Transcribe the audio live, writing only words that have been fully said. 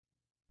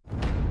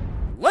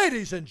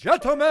Ladies and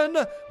gentlemen,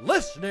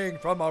 listening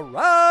from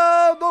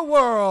around the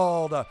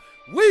world,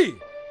 we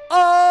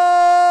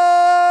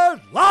are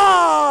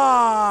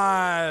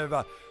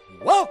live!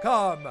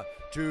 Welcome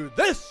to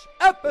this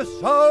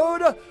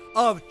episode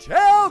of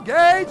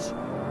Tailgates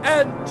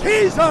and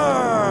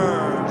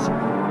Teasers!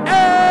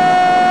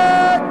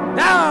 And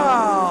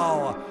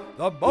now,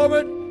 the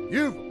moment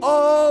you've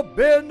all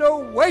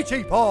been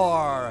waiting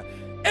for.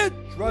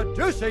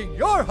 Introducing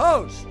your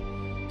host,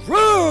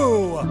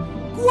 Drew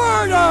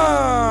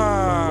Guerner!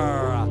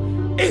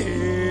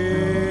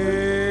 It's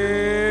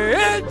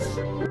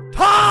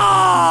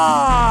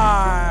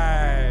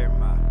time!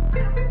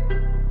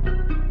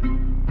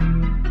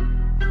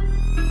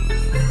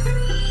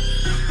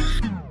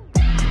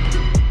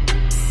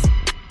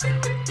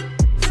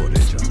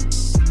 Footage on.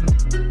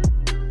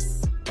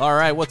 All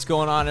right, what's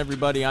going on,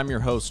 everybody? I'm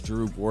your host,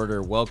 Drew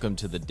Guerner. Welcome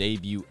to the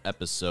debut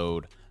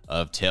episode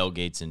of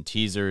Tailgates and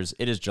Teasers.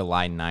 It is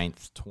July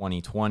 9th,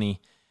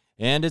 2020.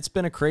 And it's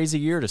been a crazy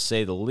year, to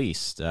say the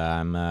least.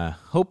 I'm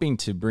hoping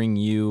to bring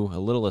you a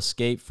little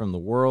escape from the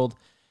world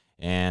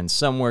and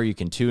somewhere you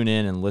can tune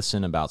in and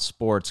listen about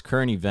sports,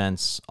 current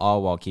events,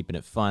 all while keeping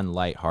it fun,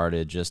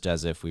 lighthearted, just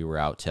as if we were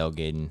out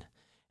tailgating,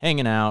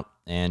 hanging out,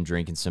 and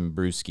drinking some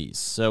brewskis.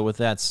 So with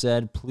that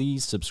said,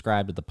 please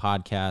subscribe to the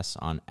podcast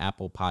on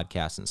Apple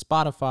Podcasts and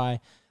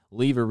Spotify.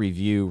 Leave a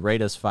review,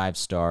 rate us 5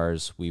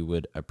 stars. We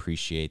would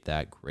appreciate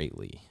that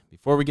greatly.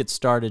 Before we get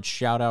started,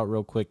 shout out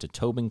real quick to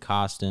Tobin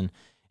Costin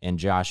and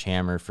Josh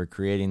Hammer for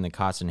creating the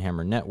Costin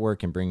Hammer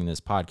Network and bringing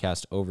this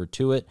podcast over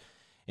to it,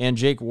 and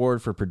Jake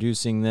Ward for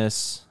producing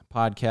this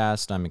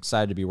podcast. I'm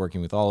excited to be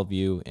working with all of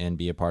you and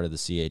be a part of the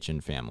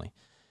CHN family.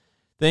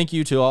 Thank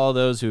you to all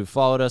those who have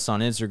followed us on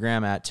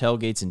Instagram at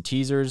Tailgates and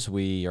Teasers.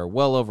 We are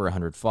well over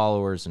 100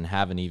 followers and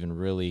haven't even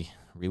really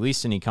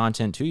released any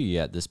content to you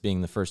yet, this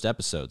being the first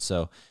episode.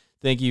 So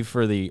thank you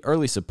for the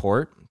early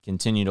support.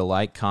 Continue to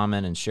like,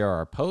 comment, and share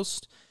our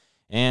post.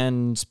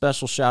 And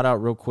special shout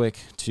out real quick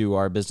to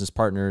our business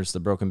partners, the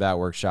Broken Bat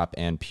Workshop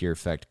and Pure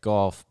Effect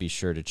Golf. Be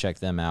sure to check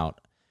them out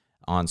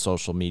on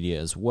social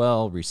media as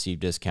well. Receive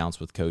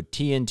discounts with code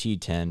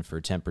TNT10 for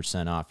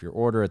 10% off your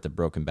order at the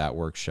Broken Bat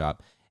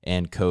Workshop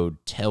and code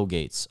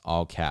TAILGATES,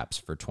 all caps,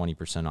 for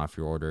 20% off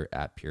your order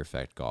at Pure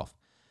Effect Golf.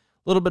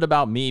 A little bit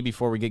about me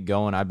before we get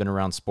going. I've been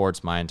around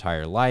sports my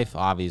entire life.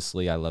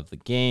 Obviously, I love the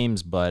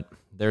games, but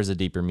there's a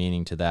deeper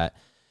meaning to that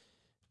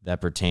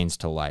pertains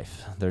to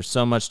life. There's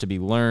so much to be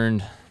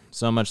learned,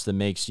 so much that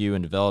makes you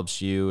and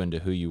develops you into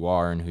who you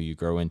are and who you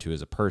grow into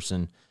as a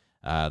person,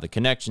 the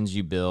connections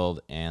you build,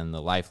 and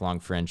the lifelong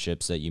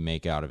friendships that you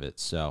make out of it.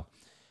 So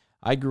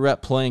I grew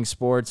up playing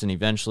sports and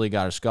eventually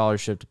got a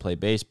scholarship to play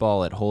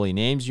baseball at Holy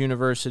Names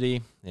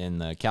University in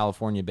the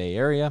California Bay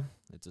Area.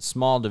 It's a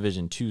small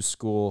Division II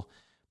school,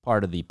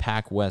 part of the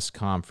Pac West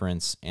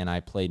Conference, and I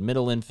played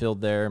middle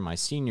infield there my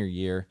senior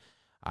year.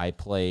 I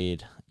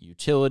played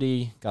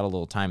utility, got a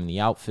little time in the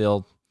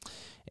outfield,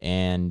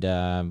 and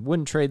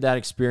wouldn't trade that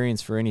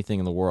experience for anything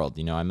in the world.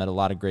 You know, I met a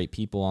lot of great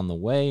people on the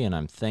way, and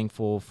I'm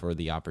thankful for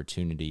the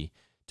opportunity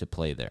to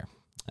play there.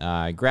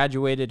 I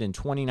graduated in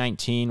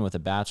 2019 with a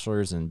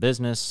bachelor's in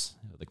business,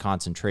 with a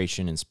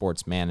concentration in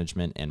sports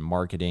management and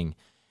marketing,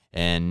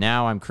 and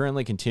now I'm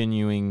currently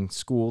continuing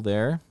school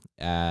there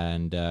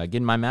and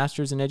getting my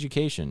master's in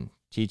education,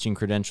 teaching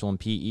credential in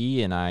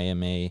PE, and I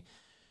am a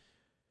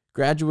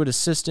graduate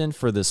assistant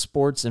for the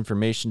Sports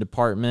Information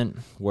Department,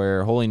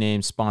 where Holy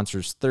Names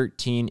sponsors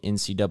 13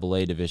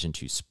 NCAA Division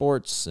II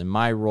sports, and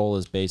my role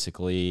is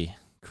basically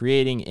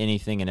creating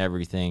anything and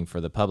everything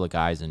for the public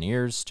eyes and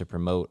ears to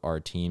promote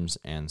our teams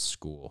and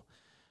school.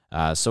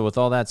 So with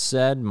all that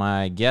said,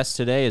 my guest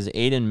today is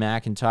Aiden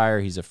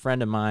McIntyre. He's a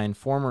friend of mine,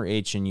 former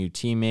HNU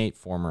teammate,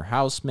 former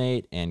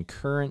housemate, and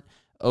current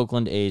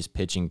Oakland A's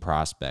pitching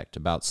prospect.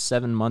 About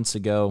 7 months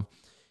ago,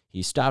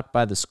 he stopped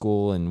by the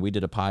school and we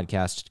did a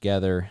podcast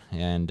together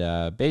and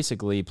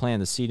basically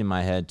planted the seed in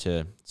my head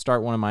to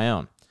start one of my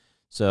own.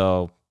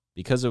 So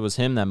because it was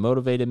him that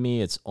motivated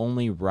me, it's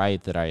only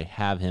right that I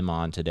have him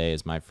on today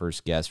as my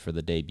first guest for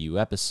the debut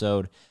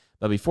episode.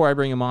 But before I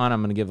bring him on,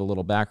 I'm going to give a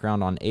little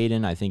background on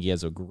Aiden. I think he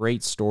has a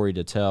great story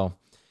to tell.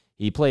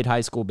 He played high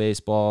school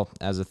baseball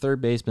as a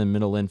third baseman,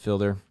 middle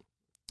infielder,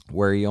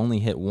 where he only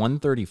hit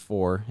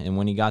 134, and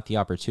when he got the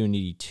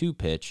opportunity to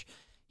pitch,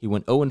 he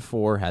went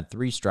 0-4, had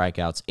 3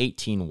 strikeouts,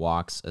 18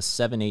 walks, a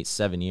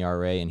 7.87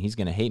 ERA, and he's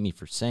going to hate me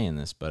for saying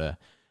this, but a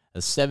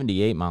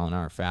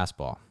 78-mile-an-hour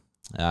fastball.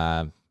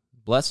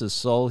 Bless his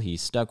soul, he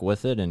stuck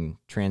with it and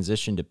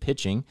transitioned to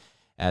pitching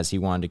as he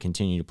wanted to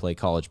continue to play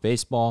college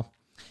baseball.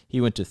 He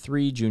went to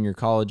 3 junior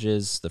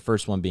colleges, the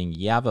first one being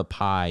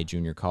Yavapai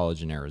Junior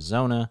College in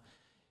Arizona,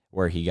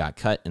 where he got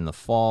cut in the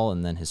fall,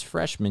 and then his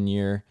freshman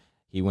year,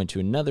 he went to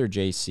another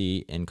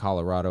JC in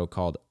Colorado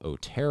called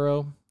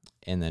Otero,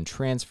 and then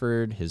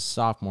transferred his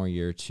sophomore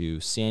year to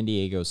San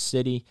Diego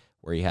City,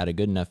 where he had a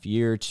good enough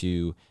year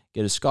to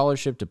get a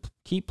scholarship to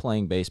keep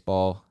playing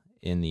baseball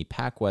in the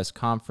Pac West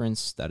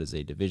Conference. That is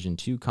a Division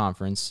II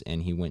conference,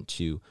 and he went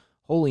to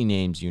Holy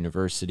Names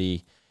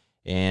University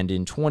And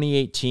in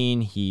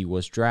 2018, he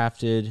was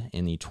drafted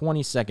in the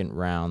 22nd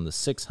round, the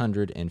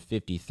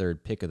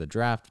 653rd pick of the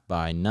draft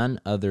by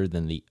none other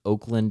than the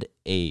Oakland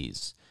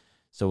A's.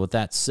 So with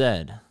that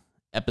said,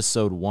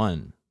 episode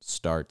 1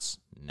 starts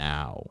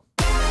now.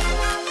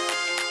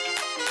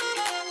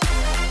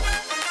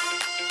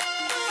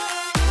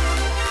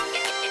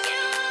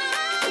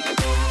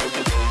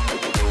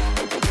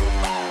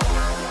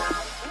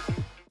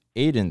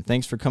 Aiden,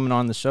 thanks for coming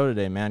on the show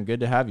today, man.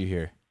 Good to have you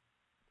here.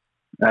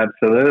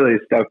 Absolutely.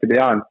 Stoked to be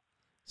on.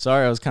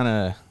 Sorry, I was kind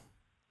of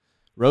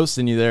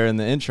roasting you there in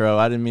the intro.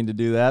 I didn't mean to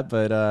do that,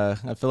 but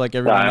I feel like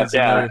everyone needs to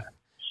know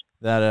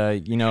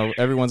that,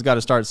 everyone's got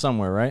to start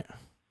somewhere, right?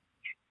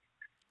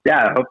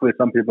 Yeah, hopefully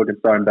some people can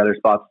start in better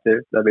spots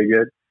too. That'd be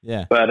good.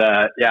 Yeah. But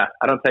I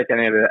don't take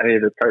any of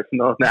it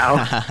personal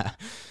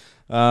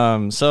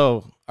now.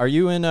 So are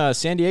you in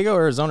San Diego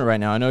or Arizona right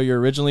now? I know you're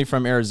originally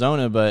from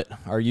Arizona, but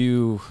are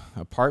you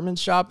apartment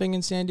shopping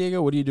in San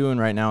Diego? What are you doing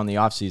right now in the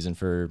off season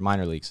for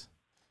minor leagues?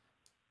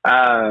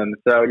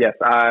 So yes,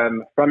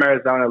 I'm from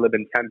Arizona, live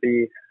in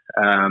Tempe.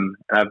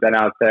 I've been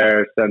out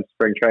there since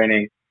spring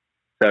training.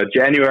 So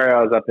January,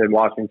 I was up in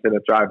Washington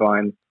at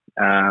Driveline.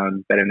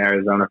 Been in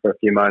Arizona for a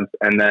few months.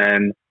 And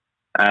then,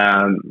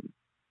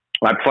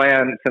 my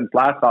plan since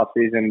last off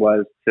season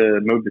was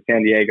to move to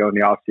San Diego in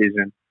the off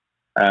season.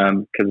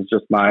 Cause it's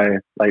just my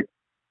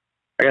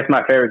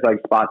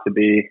favorite spot to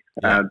be.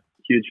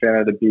 Huge fan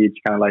of the beach,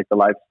 kind of like the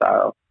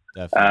lifestyle.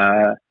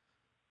 Definitely.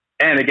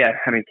 And again,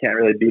 can't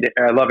really beat it.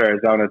 I love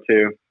Arizona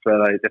too, but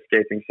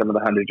escaping some of the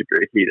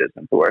 100-degree heat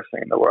isn't the worst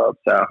thing in the world.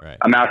 So right.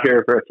 I'm out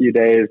here for a few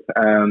days,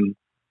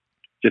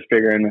 just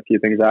figuring a few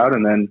things out,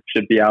 and then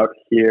should be out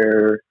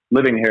here,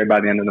 living here by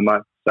the end of the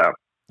month. So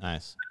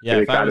nice. Yeah,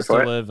 if I was to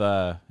live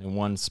in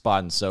one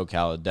spot in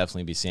SoCal, it'd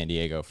definitely be San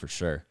Diego for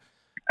sure.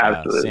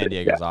 Absolutely. San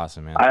Diego's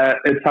awesome, man.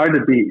 It's hard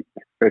to beat,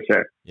 for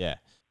sure. Yeah.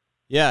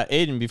 Yeah,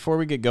 Aiden, before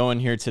we get going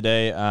here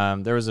today,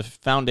 there was a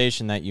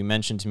foundation that you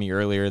mentioned to me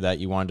earlier that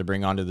you wanted to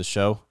bring onto the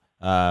show.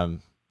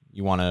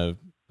 You want to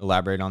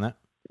elaborate on that?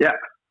 Yeah,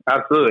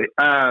 absolutely.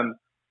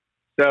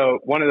 So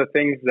one of the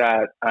things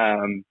that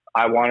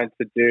I wanted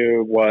to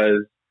do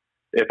was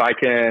if I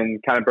can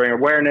kind of bring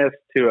awareness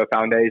to a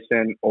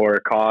foundation or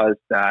a cause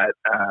that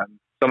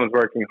someone's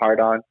working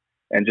hard on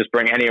and just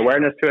bring any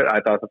awareness to it,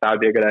 I thought that would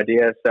be a good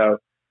idea. So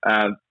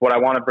what I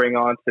want to bring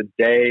on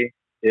today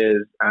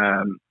is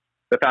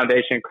the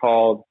foundation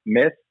called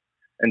MISS.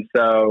 And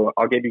so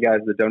I'll give you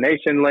guys the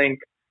donation link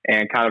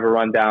and kind of a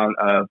rundown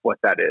of what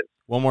that is.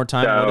 One more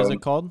time, what is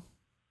it called?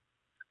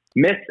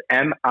 MISS,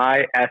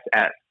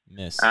 M-I-S-S.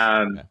 MISS.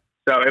 Okay.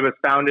 So it was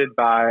founded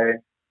by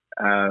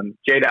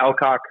Jada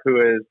Elcock,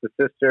 who is the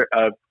sister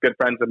of good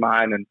friends of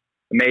mine and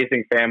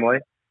amazing family.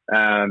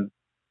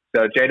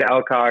 So Jada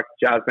Elcock,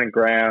 Jasmine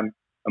Graham,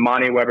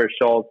 Amani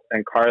Weber-Schultz,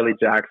 and Carly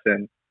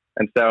Jackson.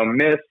 And so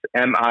MISS,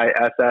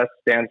 M-I-S-S,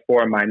 stands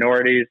for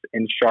Minorities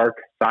in Shark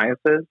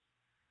Sciences.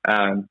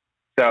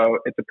 So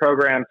it's a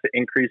program to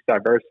increase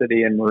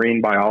diversity in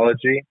marine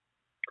biology.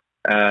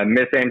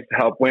 MISS aims to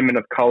help women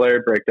of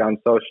color break down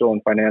social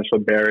and financial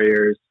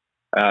barriers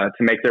to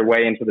make their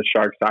way into the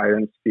shark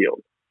science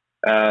field.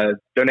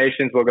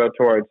 Donations will go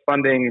towards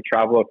funding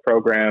travel of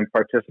program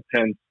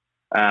participants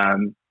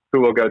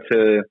who will go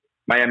to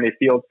Miami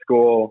Field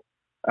School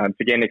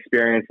to gain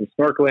experience in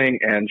snorkeling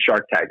and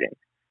shark tagging.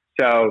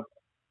 So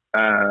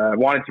I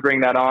wanted to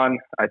bring that on.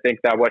 I think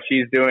that what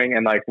she's doing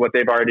and the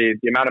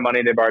amount of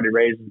money they've already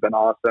raised has been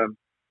awesome.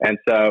 And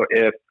so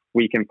if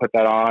we can put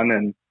that on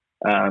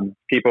and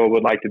people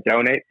would like to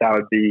donate, that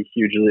would be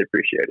hugely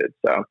appreciated.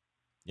 So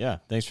yeah,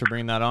 thanks for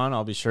bringing that on.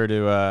 I'll be sure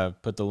to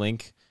put the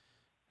link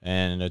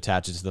and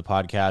attach it to the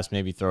podcast,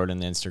 maybe throw it in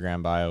the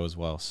Instagram bio as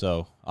well.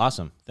 So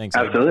awesome. Thanks.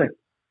 Absolutely.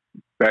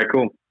 Very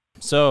cool.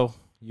 So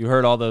you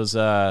heard all those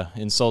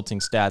insulting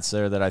stats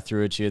there that I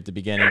threw at you at the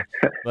beginning,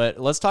 but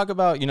let's talk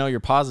about, your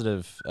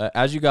positive.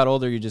 As you got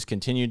older, you just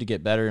continued to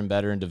get better and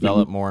better and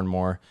develop more and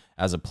more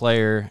as a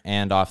player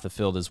and off the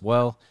field as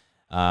well.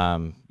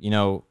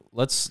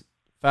 Let's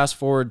fast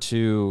forward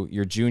to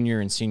your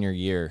junior and senior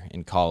year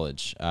in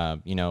college.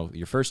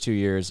 Your first 2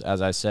 years,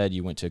 as I said,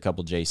 you went to a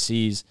couple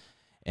JCs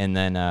and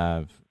then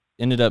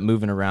ended up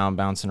moving around,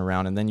 bouncing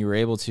around, and then you were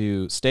able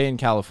to stay in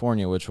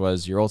California, which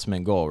was your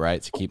ultimate goal,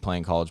 right? To keep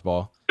playing college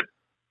ball.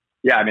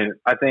 Yeah,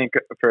 I think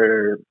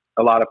for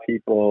a lot of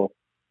people,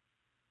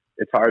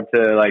 it's hard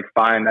to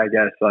find,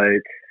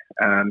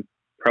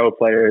 pro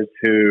players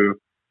who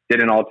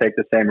didn't all take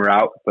the same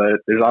route. But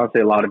there's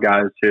honestly a lot of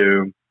guys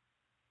who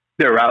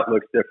their route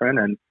looks different,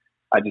 and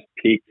I just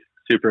peaked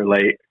super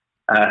late.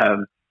 I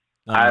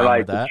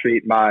like to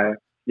treat my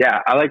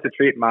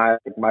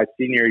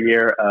senior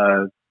year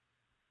of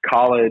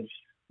college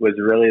was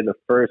really the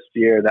first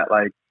year that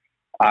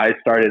I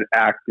started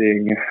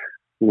acting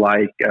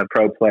like a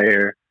pro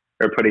player,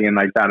 or putting in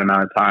that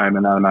amount of time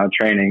and that amount of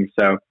training.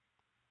 So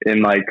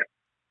in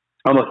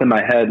almost in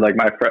my head,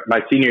 my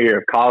senior year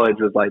of college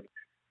was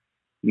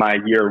my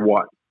year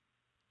one.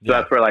 So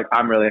that's where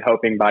I'm really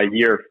hoping by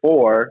year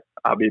 4,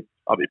 I'll be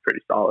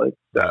pretty solid.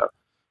 So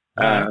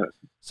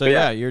So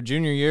yeah, your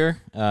junior year,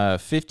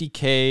 50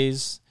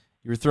 Ks.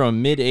 You were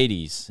throwing mid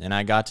 80s, and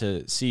I got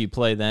to see you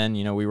play then.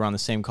 You know, we were on the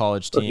same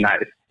college team. Nice.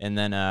 And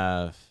then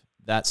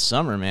that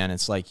summer, man,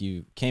 it's like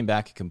you came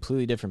back a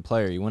completely different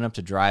player. You went up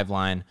to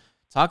Driveline.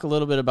 Talk a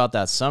little bit about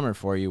that summer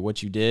for you,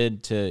 what you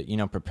did to, you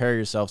know, prepare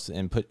yourself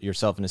and put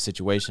yourself in a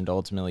situation to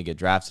ultimately get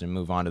drafted and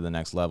move on to the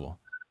next level.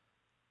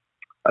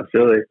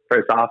 Absolutely.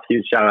 First off,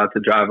 huge shout out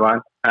to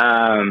Driveline.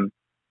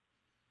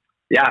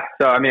 Yeah,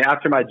 so I mean,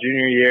 after my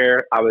junior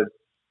year,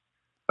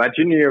 my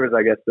junior year was,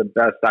 I guess, the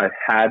best I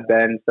had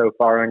been so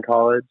far in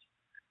college.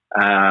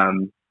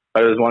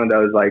 But it was one of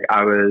those, like,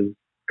 I was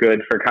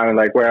good for kind of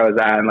like where I was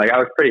at. And like, I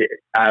was pretty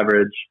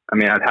average. I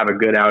mean, I'd have a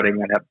good outing,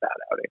 I'd have a bad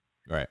outing.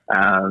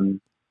 Right.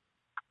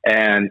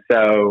 And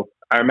so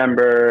I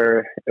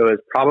remember it was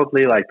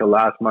probably like the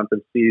last month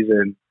of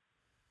season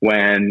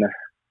when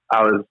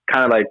I was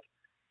kind of like,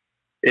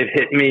 it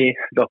hit me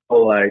the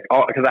whole, like,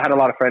 because I had a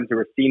lot of friends who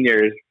were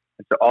seniors.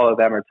 And so all of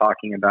them are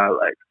talking about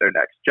like their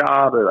next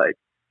job or like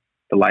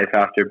the life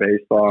after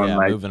baseball. Yeah, and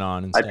like, moving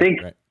on. And I stuff,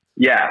 think, right.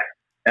 Yeah.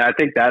 And I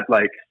think that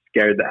like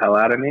scared the hell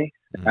out of me.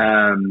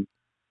 Because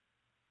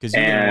you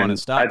didn't want to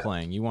stop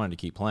playing. You wanted to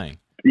keep playing.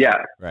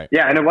 Yeah. Right.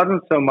 Yeah. And it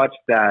wasn't so much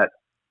that,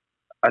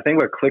 I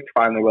think what clicked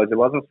finally was, it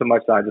wasn't so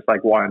much that I just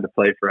like wanted to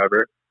play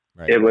forever.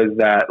 Right. It was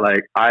that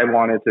like I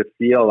wanted to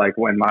feel like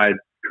when my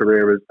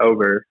career was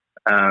over,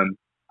 I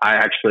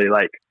actually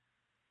like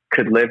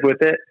could live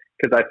with it.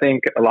 Because I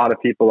think a lot of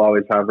people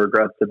always have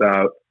regrets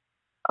about,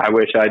 I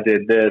wish I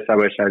did this,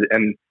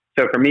 and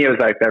so for me it was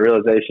like that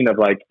realization of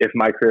like, if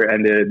my career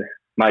ended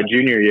my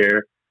junior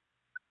year,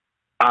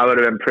 I would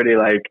have been pretty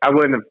like, I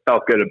wouldn't have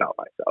felt good about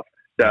myself.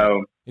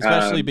 So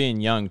especially being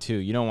young too,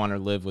 you don't want to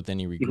live with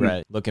any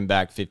regret. Looking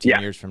back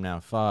 15 years from now,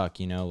 fuck,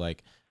 you know,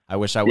 like I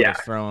wish I would have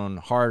thrown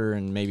harder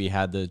and maybe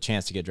had the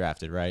chance to get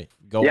drafted, right?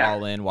 Go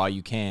all in while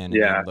you can,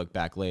 and then look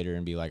back later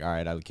and be like, all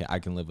right, I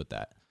can live with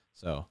that.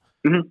 So,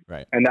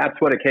 right. And that's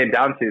what it came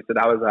down to. So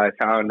that was, I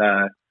found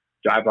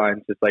Driveline,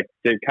 just like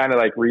did kind of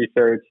like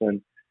research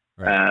and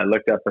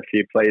looked up a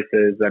few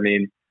places. I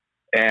mean,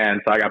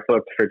 and so I got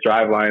booked for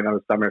Driveline. I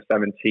was summer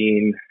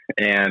 17,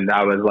 and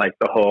that was like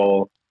the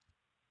whole,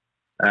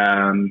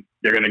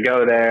 you're going to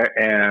go there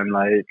and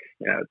like,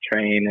 you know,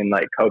 train and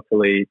like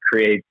hopefully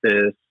create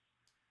this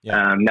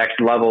next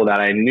level that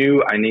I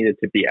knew I needed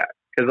to be at.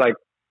 Cause like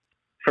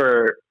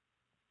for,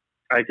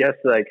 I guess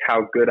like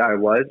how good I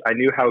was, I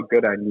knew how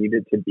good I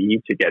needed to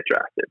be to get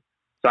drafted.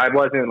 So I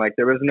wasn't like,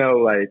 there was no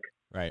like,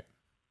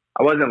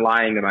 I wasn't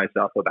lying to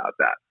myself about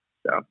that.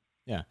 So,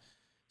 yeah.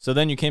 So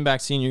then you came back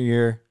senior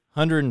year,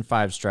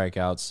 105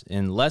 strikeouts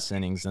in less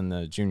innings than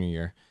the junior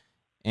year.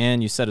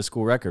 And you set a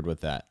school record with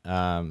that.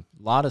 A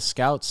lot of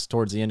scouts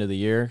towards the end of the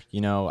year.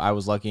 You know, I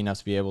was lucky enough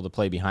to be able to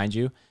play behind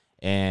you.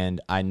 And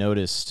I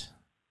noticed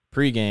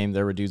pregame,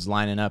 there were dudes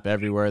lining up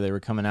everywhere. They were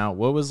coming out.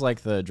 What was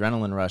like the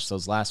adrenaline rush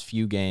those last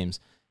few games?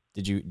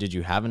 Did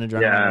you have an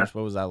adrenaline rush?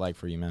 What was that like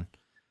for you, man?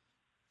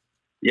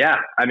 Yeah.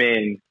 I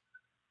mean,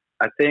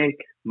 I think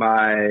so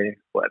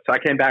I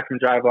came back from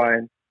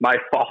Driveline. My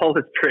fall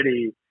was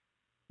pretty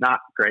not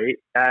great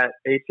at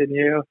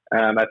HNU.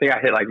 I think I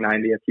hit like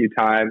 90 a few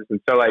times. And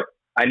so like,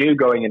 I knew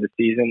going into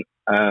season,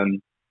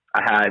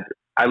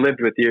 I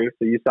lived with you.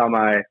 So you saw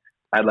I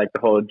had like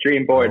the whole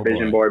dream board,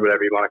 vision board,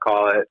 whatever you want to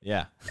call it.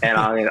 Yeah. And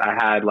I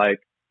had like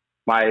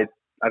I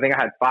think I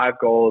had 5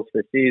 goals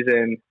for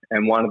season.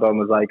 And one of them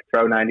was like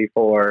throw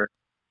 94,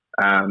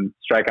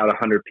 strike out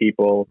 100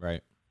 people.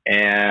 Right.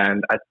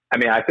 And I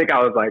mean, I think I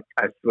was like,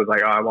 oh,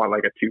 I want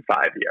like a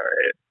 2.5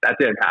 ERA. That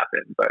didn't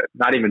happen, but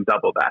not even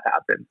double that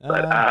happened.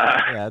 But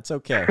yeah, it's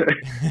okay.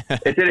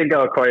 It didn't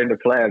go according to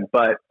plan,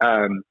 but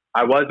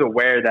I was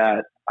aware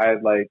that I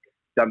had like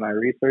done my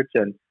research,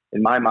 and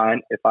in my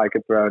mind, if I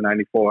could throw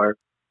 94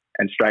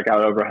 and strike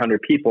out over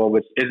 100 people,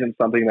 which isn't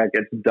something that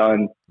gets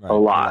done a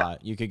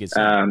lot, you could get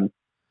some.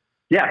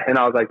 Yeah, and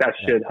I was like, that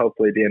should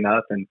hopefully be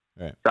enough. And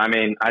so I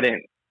mean, I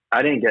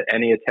didn't get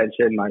any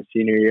attention my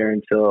senior year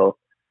until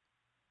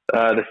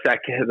I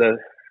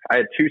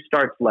had 2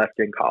 starts left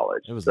in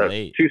college. It was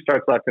late. 2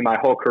 starts left in my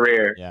whole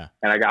career. Yeah.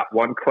 And I got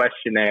 1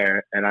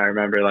 questionnaire, and I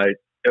remember like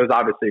it was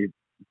obviously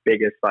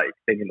biggest like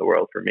thing in the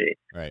world for me.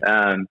 Right.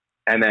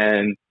 And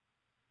then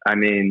I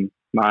mean,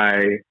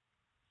 my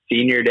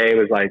senior day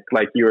was like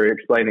you were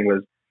explaining,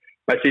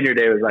 my senior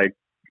day was like,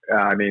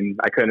 I mean,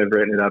 I couldn't have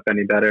written it up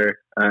any better.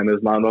 It was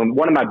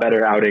one of my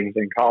better outings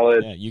in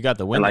college. Yeah, you got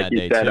the win and that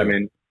day too. I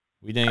mean,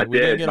 we didn't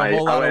get a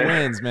whole lot of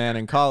wins, man,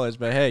 in college,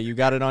 but hey, you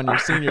got it on your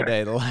senior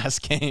day, the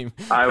last game.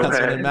 That's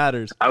when it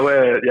matters. I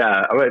went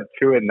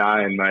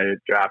 2-9 my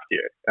draft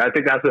year. And I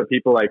think that's what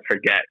people like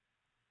forget.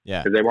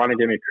 Yeah. Because they want to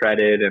give me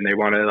credit and they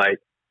want to like,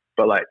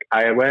 but like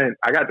I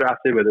got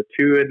drafted with a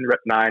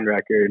 2-9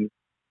 record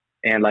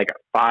and like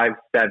a 5.7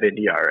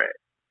 ERA.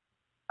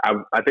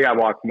 I think I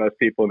walked most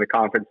people in the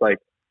conference like,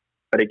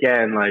 but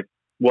again, like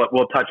what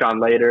we'll touch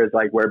on later is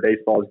like where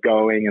baseball is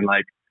going and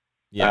like,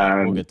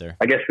 we'll get there.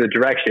 I guess the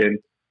direction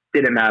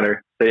didn't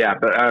matter. So yeah,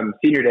 but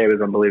senior day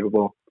was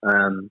unbelievable.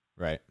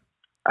 Right.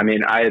 I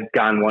mean, I had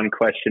gotten 1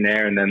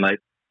 questionnaire and then like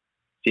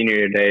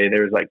senior day,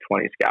 there was like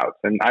 20 scouts.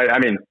 And I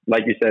mean,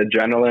 like you said,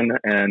 adrenaline.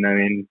 And I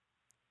mean,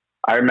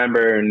 I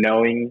remember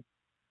knowing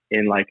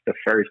in like the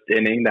first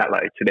inning that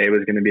like today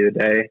was going to be the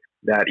day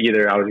that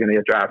either I was going to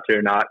get drafted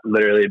or not,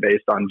 literally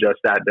based on just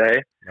that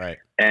day. Right.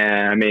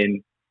 And I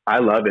mean, I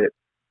love it.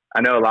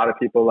 I know a lot of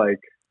people like,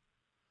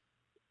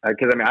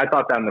 because I mean, I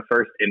thought that in the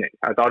first inning,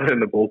 I thought it in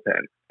the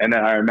bullpen. And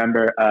then I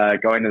remember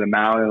going to the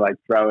mound and like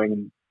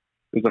throwing.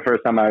 It was the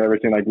first time I've ever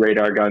seen like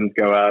radar guns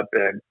go up.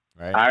 And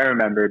Right. I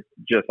remember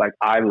just like,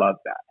 I love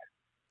that.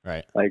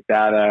 Right. Like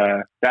that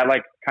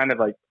like kind of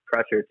like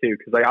pressure too.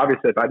 Cause like,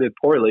 obviously if I did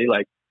poorly,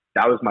 like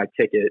that was my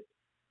ticket.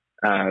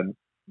 And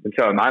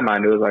so in my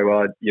mind, it was like,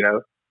 well, you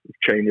know, you've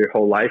trained your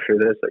whole life for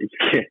this. Like,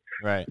 you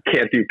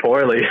can't do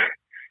poorly.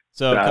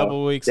 So a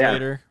couple of weeks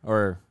later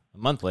or a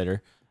month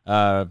later,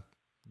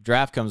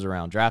 draft comes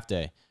around, draft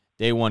day.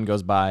 Day 1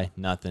 goes by,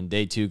 nothing.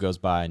 Day 2 goes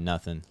by,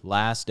 nothing.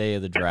 Last day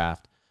of the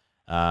draft,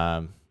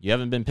 you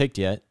haven't been picked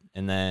yet.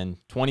 And then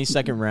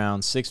 22nd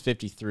round,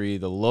 653,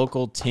 the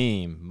local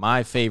team,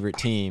 my favorite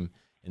team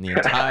in the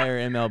entire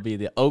MLB,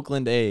 the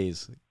Oakland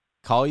A's,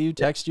 call you,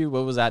 text you.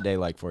 What was that day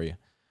like for you?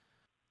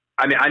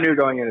 I mean, I knew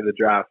going into the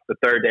draft, the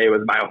third day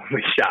was my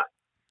only shot.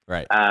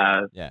 Right.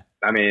 Yeah.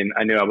 I mean,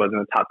 I knew I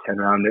wasn't a top 10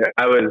 rounder.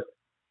 That was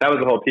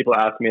the whole, people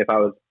asked me if I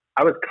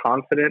was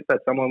confident that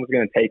someone was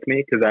going to take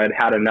me because I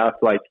had enough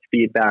like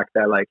feedback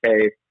that like,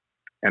 hey,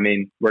 I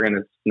mean, we're going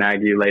to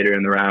snag you later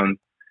in the round.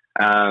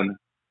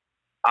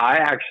 I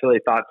actually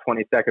thought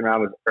 22nd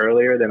round was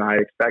earlier than I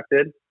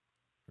expected.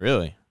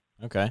 Really?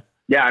 Okay.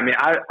 Yeah. I mean,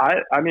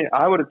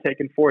 I would have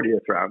taken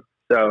 40th round.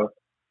 So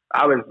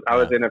I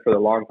was in it for the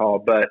long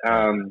haul, but,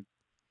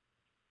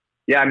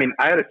 yeah, I mean,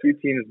 I had a few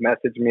teams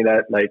message me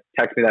that like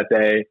text me that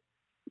day.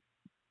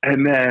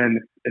 And then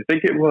I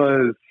think it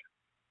was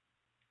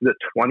the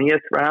 20th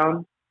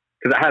round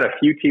because I had a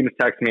few teams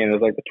text me and it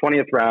was like the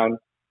 20th round.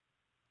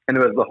 And it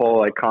was the whole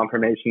like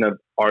confirmation of,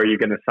 are you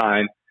going to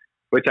sign?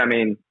 Which I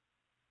mean,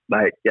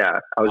 like, yeah,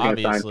 I was going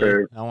to sign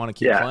for, I want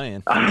to keep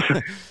playing.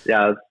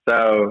 Yeah.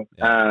 So,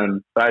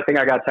 but I think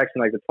I got texted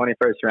in like the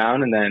 21st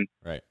round. And then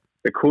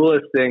the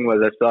coolest thing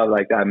was I still have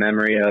like that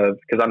memory of,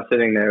 because I'm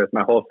sitting there with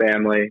my whole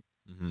family.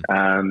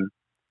 And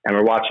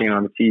we're watching it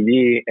on the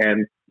TV,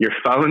 and your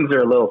phones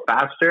are a little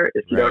faster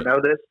if you don't know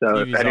this. So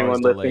TV's if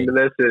anyone listening to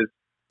this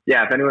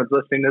if anyone's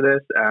listening to this,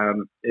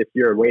 if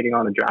you're waiting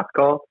on a draft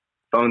call,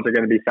 phones are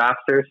going to be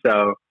faster.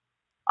 So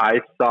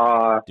I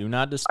saw, do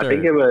not disturb.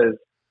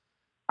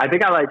 I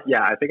think I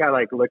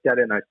looked at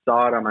it and I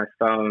saw it on my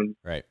phone.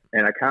 Right.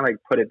 And I kind of like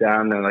put it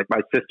down and like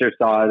my sister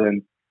saw it.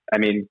 And I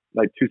mean,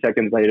 like 2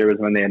 seconds later was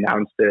when they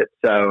announced it.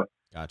 So,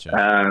 gotcha.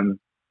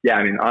 yeah,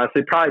 I mean,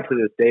 honestly, probably to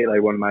this date,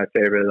 like one of my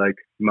favorite like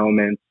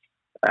moments.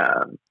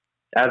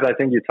 As I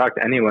think you talk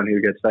to anyone who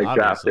gets like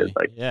drafted,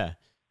 like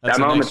that's that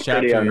moment's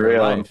pretty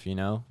unreal. Life, you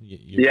know,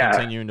 you're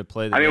continuing to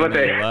play the game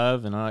that you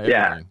love and everything.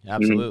 Yeah,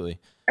 absolutely.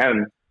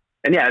 And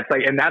yeah, it's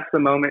like, and that's the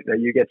moment that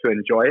you get to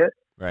enjoy it.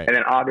 Right. And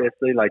then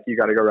obviously, like you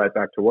got to go right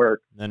back to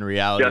work. Then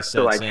reality just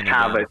to like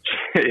have again.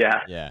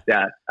 it.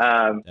 Yeah.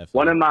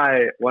 One of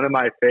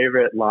my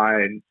favorite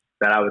lines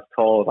that I was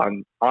told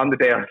on the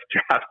day I was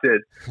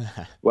drafted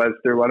was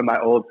through one of my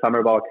old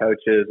summer ball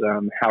coaches,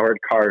 Howard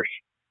Karsh.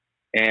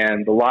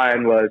 And the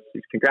line was,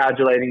 he's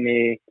congratulating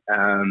me.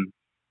 And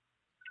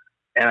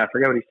I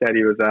forget what he said.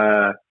 He was,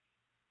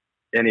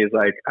 and he's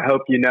like, I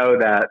hope you know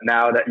that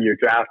now that you're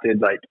drafted,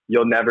 like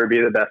you'll never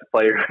be the best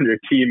player on your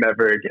team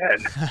ever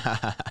again.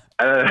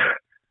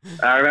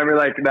 I remember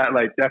like that,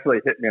 like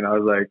definitely hit me. And I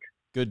was like,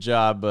 good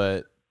job,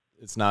 but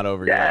it's not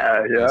over yet.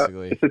 Yeah,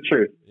 basically. It's the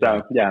truth.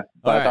 So yeah,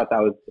 but I thought that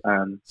was.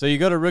 So you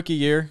go to rookie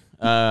year.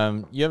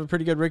 You have a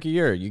pretty good rookie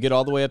year. You get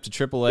all the way up to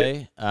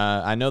AAA.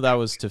 I know that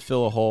was to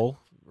fill a hole,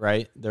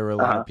 right? There were a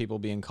lot of people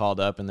being called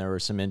up, and there were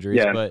some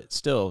injuries. But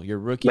still, your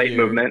rookie late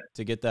year movement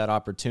to get that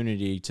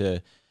opportunity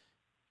to,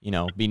 you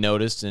know, be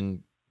noticed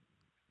and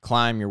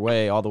climb your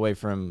way all the way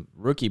from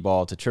rookie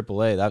ball to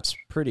AAA. That's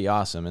pretty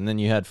awesome. And then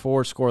you had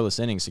 4 scoreless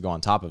innings to go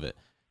on top of it.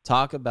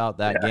 Talk about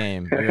that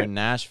game. You're in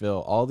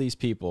Nashville, all these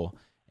people.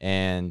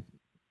 And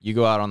you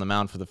go out on the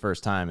mound for the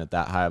first time at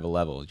that high of a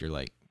level. You're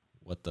like,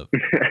 what the?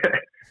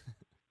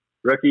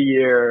 Rookie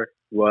year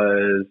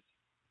was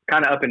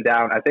kind of up and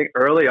down. I think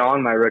early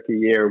on my rookie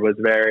year was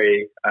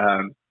very,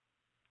 I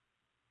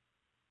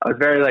was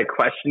very like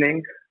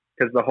questioning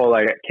because the whole,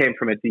 like it came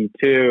from a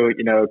D2,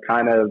 you know,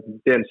 kind of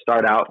didn't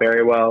start out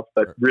very well,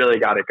 but really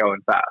got it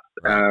going fast.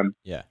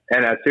 Right.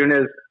 And as soon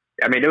as,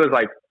 I mean, it was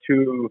like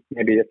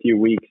maybe a few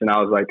weeks, and I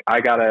was like,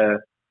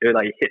 it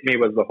like hit me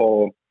was the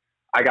whole,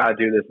 I got to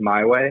do this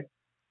my way.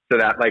 So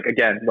that like,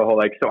 again, the whole,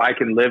 like, so I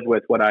can live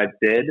with what I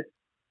did.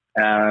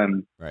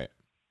 Right.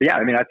 Yeah.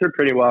 I mean, I threw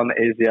pretty well in the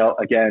AZL.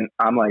 Again,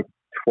 I'm like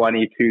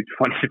 22,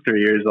 23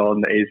 years old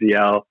in the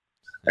AZL,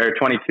 or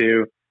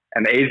 22.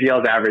 And the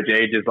AZL's average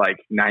age is like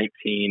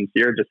 19. So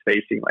you're just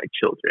facing like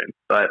children.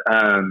 But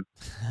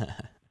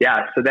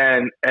yeah. So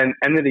then, and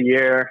end of the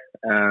year,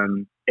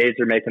 A's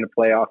are making a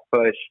playoff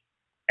push,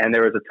 and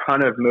there was a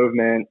ton of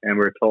movement, and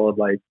we're told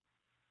like,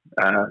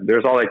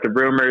 there's all like the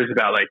rumors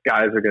about like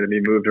guys are going to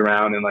be moved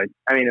around. And like,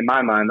 I mean, in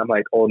my mind, I'm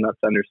like old enough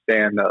to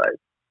understand that like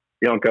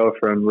you don't go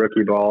from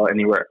rookie ball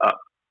anywhere up.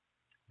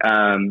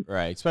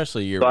 Right.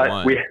 Especially year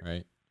one,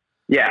 right?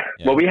 Yeah.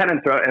 Well, we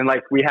hadn't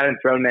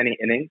thrown many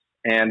innings,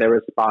 and there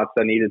were spots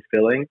that needed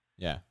filling.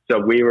 Yeah. So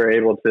we were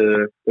able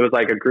to, it was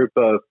like a group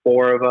of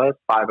five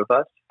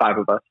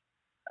of us.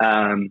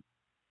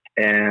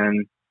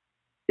 And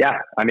yeah,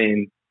 I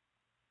mean,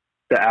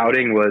 the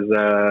outing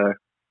was,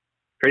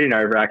 pretty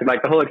nerve wracking.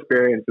 Like the whole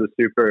experience was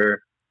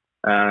super,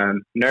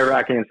 nerve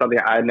wracking and something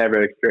I'd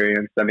never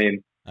experienced. I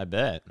mean, I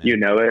bet, man. You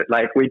know it.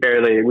 Like we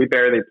barely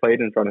played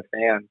in front of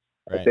fans.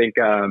 Right. I think,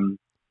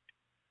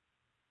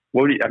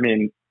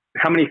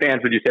 how many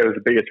fans would you say was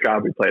the biggest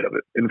crowd we played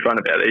in front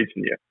of at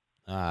HNU?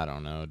 I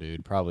don't know,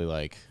 dude. Probably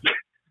like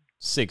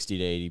 60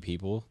 to 80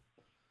 people.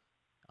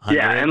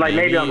 Yeah, and like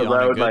maybe on the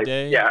road, like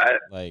day, yeah,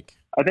 like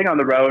I think on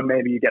the road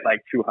maybe you get like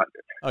 200.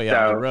 Oh yeah, so,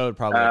 on the road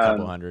probably a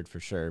couple hundred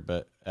for sure,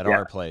 but at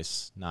our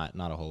place, not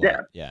a whole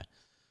lot. Yeah.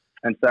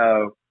 And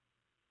so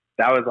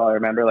that was all I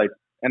remember. Like,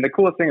 and the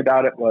coolest thing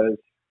about it was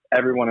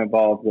everyone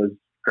involved was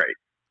great.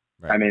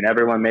 Right. I mean,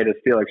 everyone made us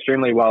feel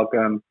extremely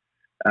welcome.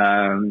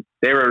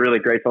 They were really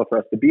grateful for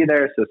us to be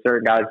there. So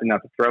certain guys didn't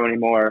have to throw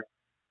anymore.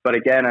 But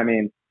again, I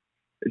mean,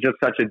 it's just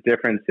such a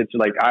different situation.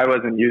 Like I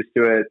wasn't used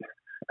to it.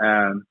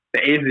 The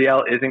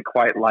AZL isn't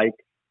quite like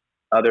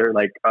other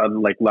like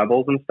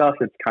levels and stuff.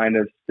 It's kind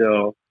of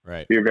still,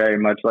 right. You're very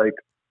much like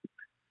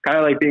kind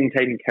of like being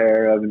taken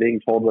care of and being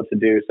told what to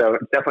do. So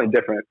it's definitely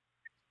different.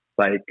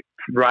 Like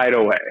right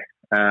away,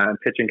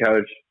 pitching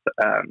coach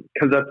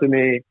comes up to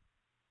me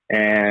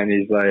and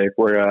he's like,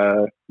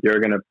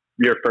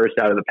 you're first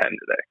out of the pen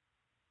today.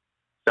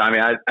 So, I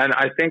mean,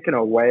 I think in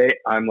a way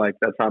I'm like,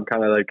 that's how I'm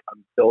kind of like,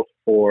 I'm built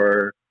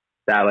for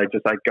that, like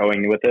just like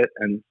going with it.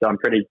 And so I'm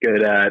pretty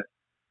good at,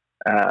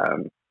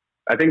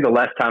 I think the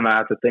less time I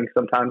have to think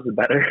sometimes the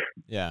better.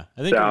 Yeah.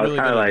 I think you're really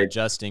good at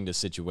adjusting to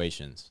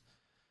situations.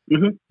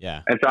 Mm-hmm.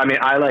 Yeah. And so, I mean,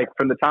 I like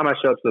from the time I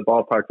showed up to the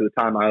ballpark to the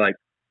time I like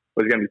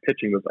was going to be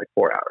pitching was like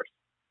 4 hours.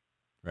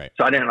 Right.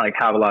 So I didn't like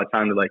have a lot of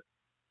time to like,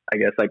 I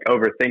guess like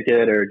overthink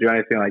it or do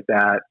anything like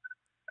that.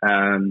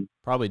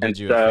 Probably did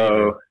you a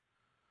favor.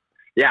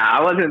 Yeah,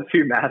 I wasn't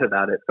too mad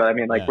about it, but I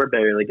mean, like we're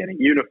barely getting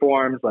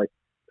uniforms. Like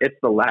it's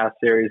the last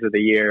series of the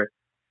year.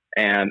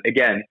 And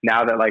again,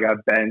 now that like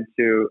I've been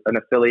to an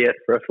affiliate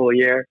for a full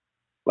year,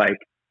 like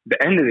the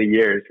end of the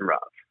year is rough.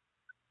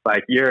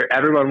 Like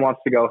everyone wants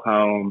to go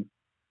home.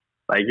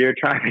 Like you're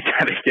trying to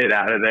kind of get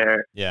out of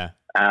there. Yeah.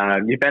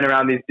 You've been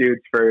around these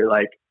dudes for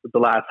like the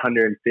last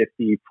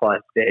 150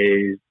 plus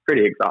days.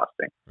 Pretty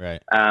exhausting.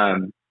 Right.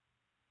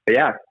 But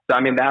yeah. So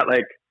I mean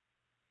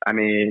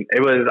I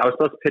was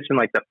supposed to pitch in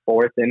like the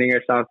 4th inning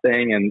or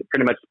something, and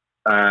pretty much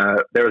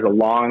there was a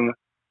long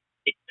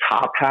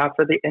top half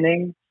of the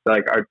inning. So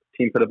like our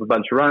team put up a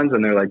bunch of runs,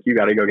 and they're like, "You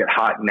got to go get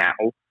hot now."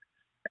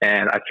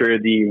 And I threw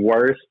the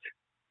worst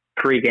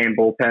pregame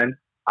bullpen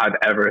I've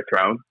ever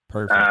thrown.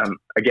 Perfect.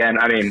 Again,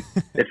 I mean,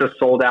 it's a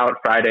sold out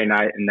Friday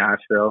night in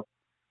Nashville.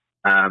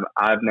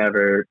 I've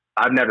never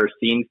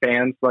seen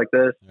fans like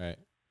this. Right.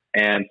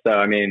 And so,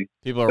 I mean,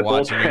 people are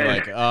watching me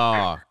like,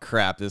 oh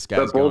crap, this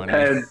guy's going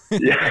in.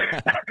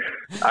 Yeah.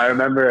 I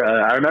remember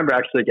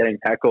actually getting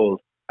heckled.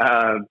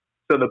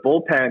 So the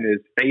bullpen is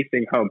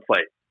facing home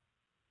plate.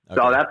 Okay.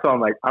 So that's why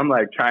I'm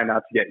like trying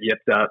not to get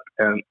yipped up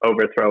and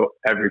overthrow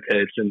every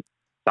pitch. And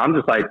so I'm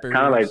just like,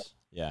 kind of like,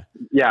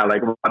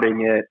 like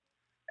robbing it.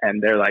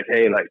 And they're like,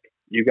 hey, like,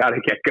 you got to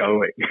get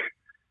going.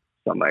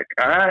 So I'm like,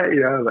 all right,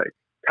 like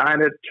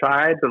kind of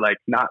tried, but like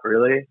not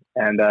really.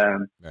 And,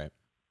 right.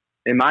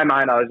 In my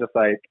mind, I was just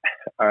like,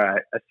 all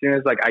right, as soon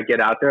as like I get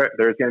out there,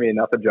 there's going to be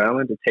enough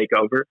adrenaline to take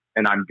over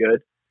and I'm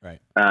good. Right.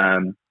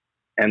 And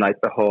like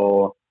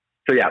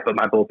but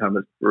my bullpen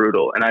was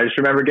brutal. And I just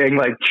remember getting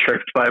like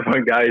chirped by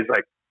one guy. He's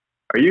like,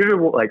 are you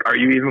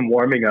even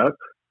warming up?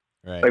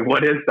 Right. Like,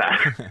 what is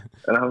that?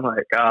 And I'm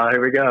like,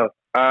 here we go.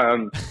 So I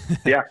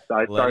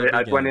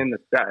went in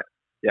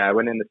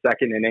the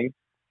second inning.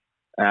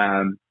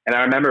 And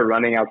I remember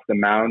running out to the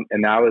mound,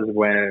 and that was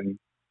when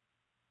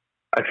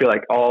I feel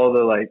like all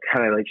the like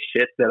kind of like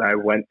shit that I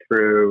went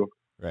through,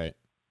 right?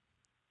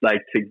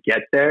 Like to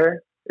get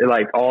there,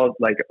 like all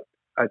like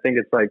I think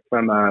it's like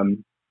from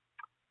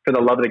For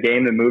the Love of the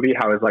Game, the movie,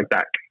 how it's like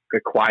that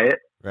the quiet,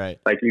 right?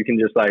 Like you can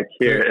just like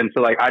hear it, and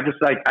so like I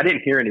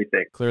didn't hear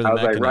anything. Clear the I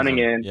was mechanism. Like running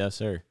in, yes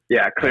sir.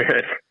 Yeah, clear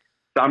it.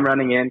 So I'm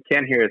running in,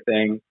 can't hear a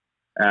thing,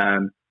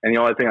 and the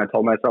only thing I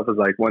told myself is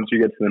like once you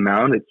get to the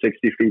mound, it's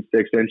 60 feet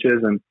 6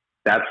 inches, and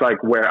that's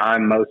like where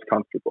I'm most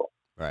comfortable.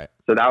 Right.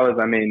 So that was,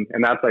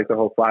 and that's like the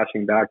whole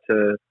flashing back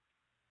to,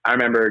 I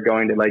remember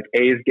going to like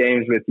A's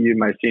games with you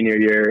my senior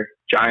year,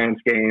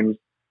 Giants games,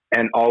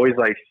 and always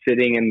like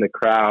sitting in the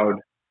crowd,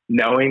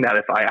 knowing that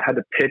if I had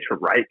to pitch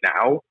right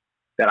now,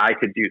 that I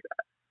could do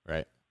that.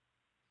 Right.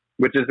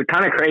 Which is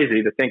kind of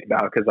crazy to think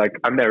about because like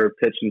I've never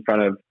pitched in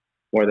front of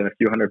more than a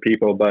few hundred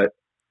people, but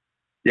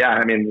yeah,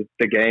 I mean,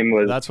 the game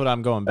was. That's what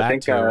I'm going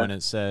back to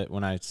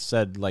when I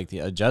said like the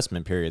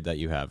adjustment period that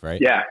you have, right?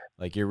 Yeah.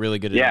 Like you're really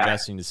good at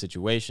adjusting to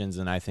situations,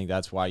 and I think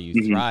that's why you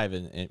thrive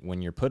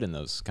when you're put in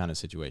those kind of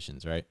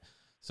situations, right?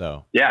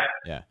 So yeah.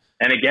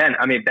 And again,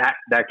 I mean,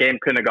 that game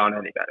couldn't have gone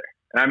any better.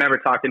 And I remember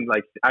talking,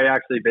 like, I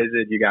actually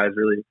visited you guys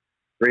really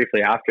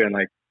briefly after, and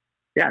like,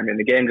 yeah, I mean,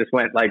 the game just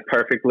went like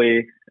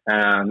perfectly.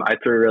 I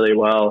threw really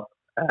well,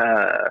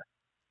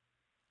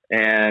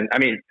 and I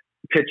mean,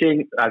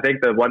 pitching. I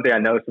think the one thing I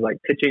noticed is like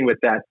pitching with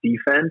that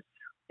defense,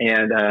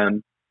 and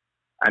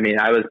I mean,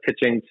 I was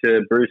pitching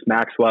to Bruce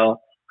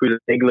Maxwell, who's a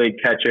big league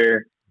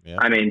catcher. Yeah.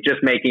 I mean,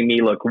 just making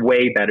me look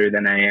way better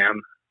than I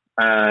am.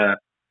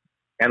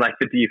 And like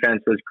the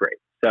defense was great.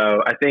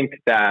 So I think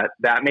that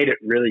made it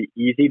really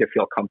easy to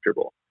feel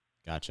comfortable.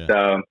 Gotcha.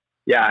 So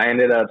yeah, I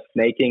ended up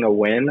snaking a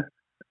win.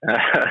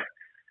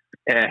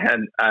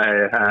 And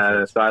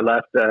so I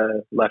left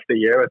the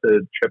year with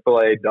a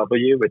AAA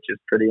W, which is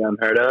pretty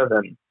unheard of.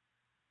 And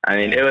I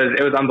mean, it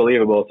was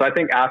unbelievable. So I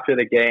think after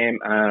the game,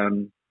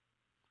 and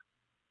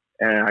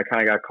I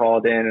kind of got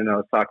called in and I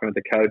was talking with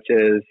the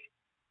coaches,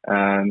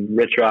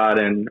 Rich Rod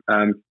and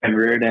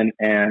Reardon,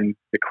 and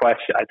the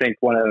question, I think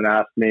one of them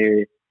asked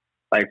me,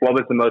 like, what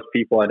was the most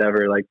people I'd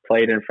ever like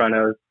played in front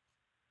of?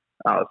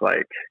 I was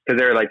like, because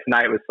they were like,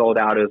 tonight was sold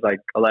out. It was like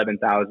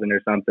 11,000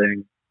 or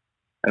something.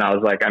 And I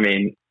was like, I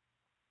mean,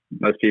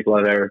 most people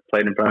I've ever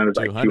played in front of is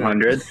like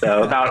 200.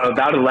 So about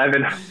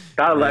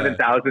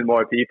 11,000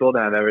 more people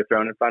than I've ever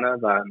thrown in front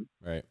of.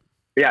 Right.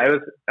 Yeah, it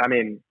was, I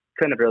mean,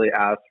 couldn't have really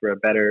asked for a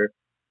better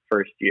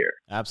first year.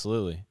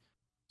 Absolutely.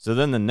 So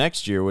then the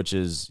next year, which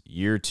is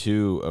year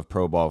 2 of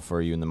pro ball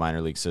for you in the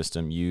minor league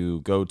system,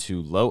 you go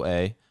to low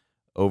A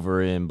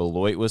over in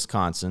Beloit,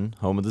 Wisconsin,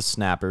 home of the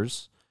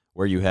Snappers,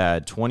 where you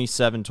had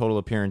 27 total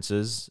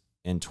appearances,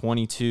 and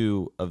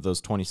 22 of those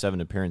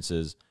 27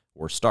 appearances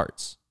were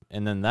starts.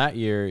 And then that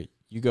year,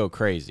 you go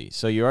crazy.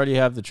 So you already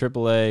have the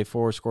AAA,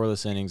 4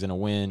 scoreless innings and a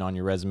win on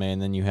your resume,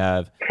 and then you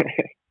have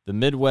the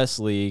Midwest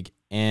League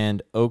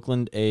and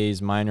Oakland A's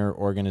minor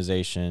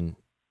organization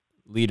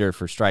leader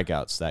for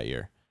strikeouts that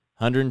year.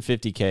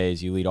 150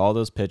 Ks, you lead all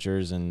those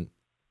pitchers in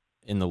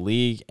the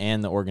league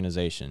and the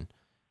organization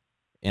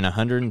in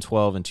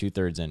 112 and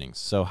 2/3 innings.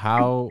 So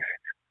how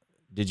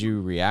did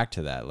you react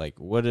to that? Like,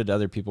 what did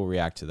other people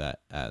react to that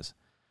as?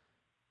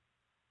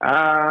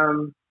 I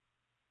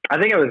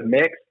think it was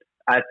mixed.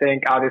 I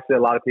think obviously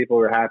a lot of people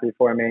were happy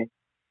for me.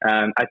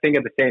 I think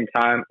at the same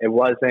time, it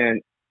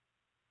wasn't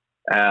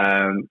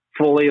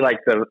fully like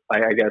the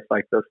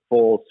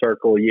full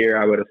circle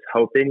year I was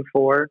hoping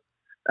for.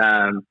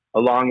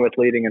 Along with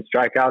leading in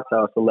strikeouts, I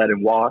also led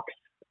in walks.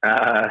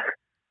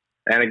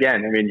 And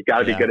again, I mean, you got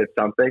to be good at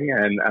something,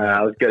 and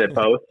I was good at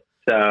both.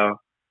 So,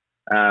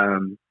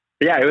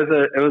 yeah, it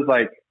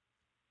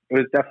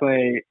was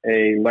definitely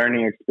a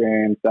learning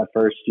experience that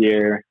first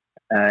year.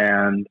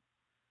 And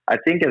I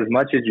think as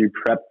much as you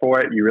prep for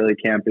it, you really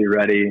can't be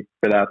ready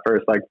for that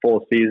first like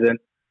full season.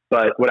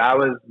 But what I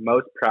was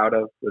most proud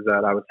of was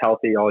that I was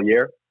healthy all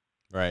year.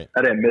 Right.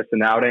 I didn't miss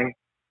an outing.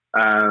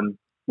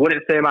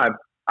 Wouldn't say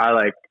I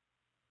like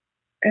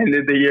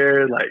ended the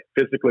year like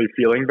physically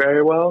feeling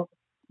very well.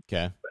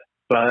 Okay.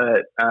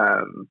 But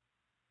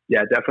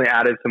yeah, definitely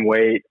added some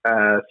weight.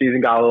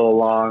 Season got a little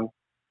long,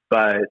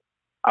 but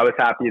I was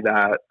happy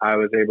that I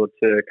was able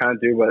to kind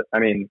of do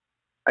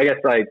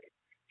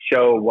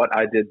show what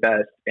I did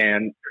best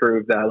and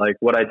prove that like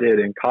what I did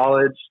in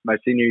college, my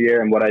senior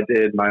year, and what I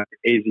did my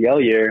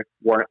AZL year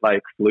weren't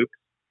like flukes.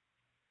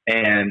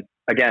 And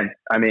again,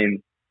 I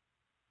mean,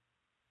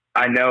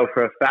 I know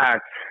for a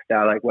fact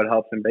that like what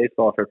helps in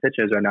baseball for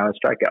pitchers right now is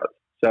strikeouts.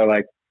 So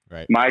like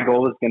my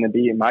goal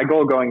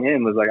going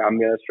in was like, I'm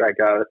going to strike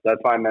out.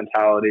 That's my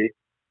mentality,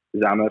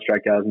 is I'm going to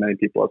strike out as many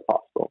people as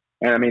possible.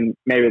 And I mean,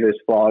 maybe there's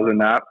flaws in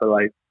that, but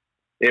like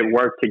it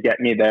worked to get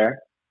me there.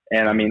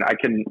 And I mean,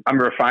 I'm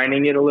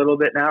refining it a little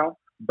bit now,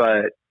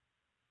 but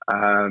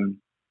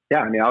yeah,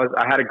 I mean,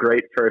 I had a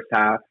great first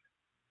half.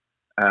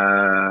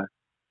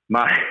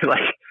 My like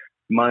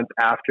month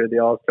after the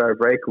All-Star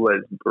break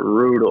was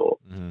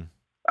brutal. Mm-hmm.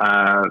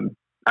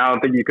 I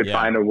don't think you could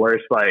find a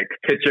worse like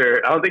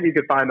pitcher. I don't think you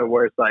could find a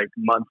worse like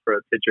month for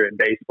a pitcher in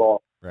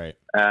baseball. Right.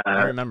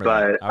 I remember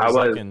that. I would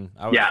follow you. And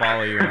I was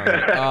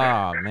like,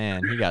 oh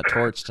man, he got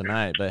torched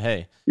tonight. But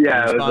hey,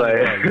 yeah, it was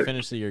like you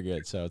finished the year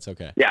good, so it's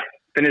okay. Yeah,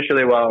 finished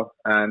really well.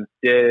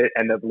 Did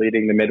end up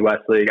leading the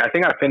Midwest League. I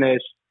think I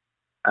finished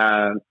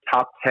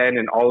top 10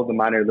 in all of the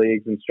minor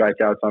leagues in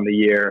strikeouts on the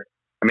year.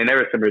 I mean, there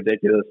were some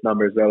ridiculous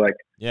numbers though. Like,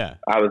 yeah,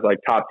 I was like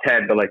top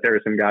 10, but like there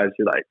were some guys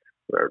who like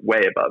were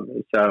way above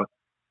me. So.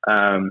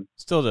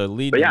 Still to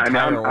lead the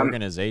entire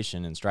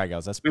organization in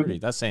strikeouts, that's pretty.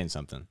 That's saying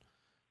something.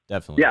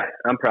 Definitely. Yeah,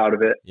 I'm proud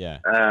of it. Yeah.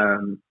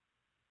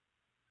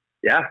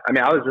 Yeah, I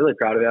mean, I was really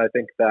proud of it. I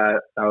think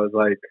that I was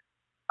like,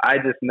 I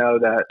just know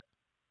that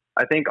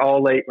I think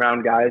all late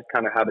round guys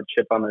kind of have a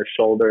chip on their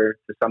shoulder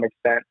to some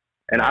extent,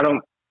 and I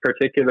don't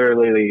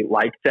particularly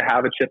like to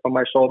have a chip on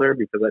my shoulder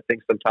because I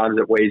think sometimes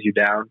it weighs you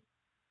down.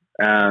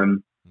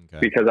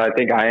 Because I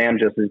think I am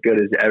just as good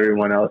as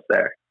everyone else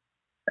there.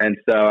 And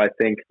so I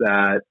think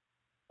that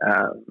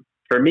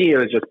for me, it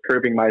was just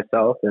proving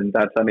myself. And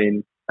that's, I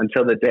mean,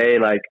 until the day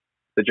like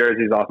the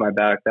jersey's off my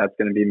back, that's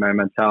going to be my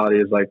mentality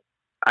is like,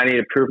 I need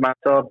to prove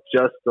myself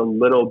just a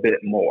little bit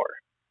more.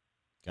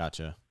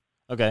 Gotcha.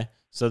 Okay.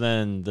 So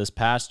then this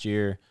past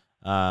year,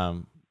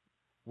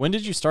 when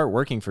did you start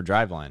working for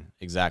Driveline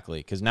exactly?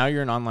 Because now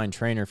you're an online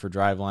trainer for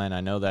Driveline.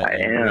 I know that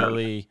you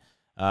really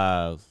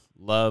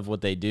love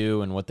what they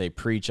do and what they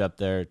preach up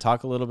there.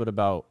 Talk a little bit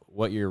about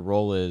what your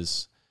role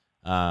is.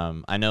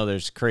 I know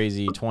there's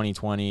crazy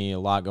 2020, a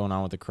lot going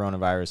on with the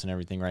coronavirus and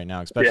everything right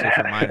now, especially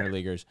for minor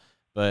leaguers.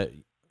 But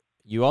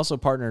you also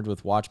partnered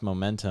with Watch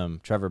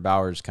Momentum, Trevor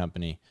Bauer's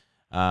company.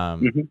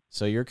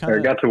 So you're kind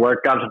of got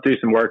to do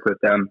some work with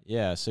them.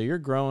 Yeah. So you're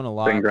growing a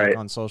lot like,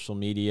 on social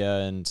media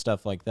and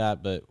stuff like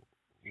that. But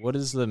what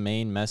is the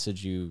main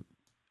message you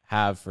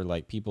have for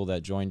like people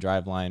that join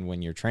Driveline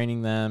when you're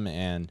training them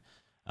and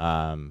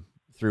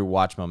through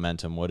Watch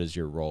Momentum? What is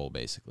your role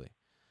basically?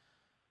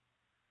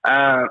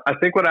 I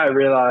think what I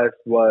realized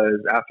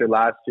was after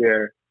last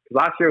year,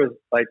 because last year was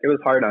like, it was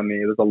hard on me.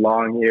 It was a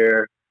long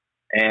year.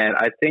 And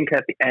I think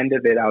at the end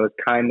of it, I was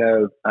kind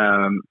of,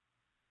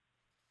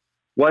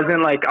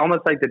 wasn't like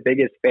almost like the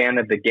biggest fan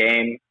of the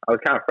game. I was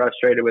kind of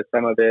frustrated with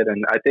some of it.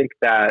 And I think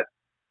that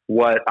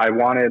what I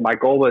wanted, my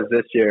goal was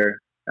this year,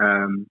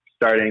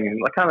 starting in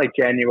kind of like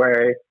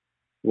January,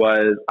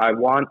 was I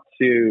want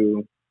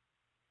to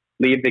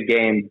leave the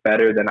game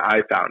better than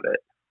I found it.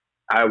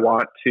 I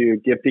want to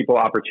give people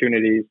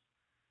opportunities,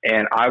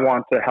 and I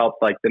want to help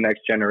like the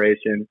next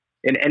generation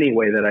in any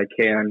way that I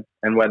can.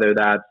 And whether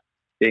that's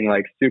being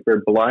like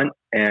super blunt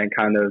and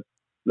kind of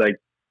like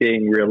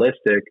being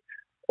realistic,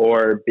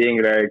 or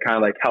being very kind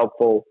of like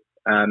helpful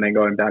and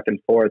going back and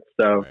forth.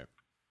 So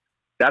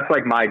that's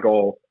like my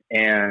goal.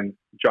 And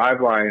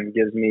Driveline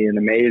gives me an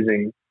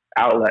amazing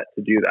outlet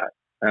to do that.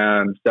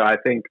 So I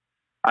think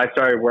I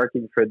started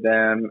working for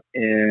them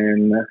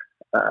in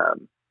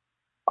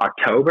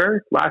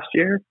October last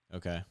year.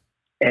 Okay.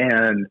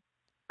 And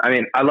I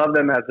mean, I love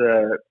them as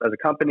a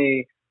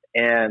company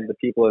and the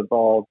people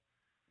involved.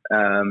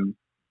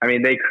 I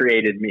mean, they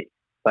created me.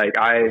 Like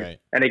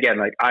and again,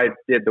 like I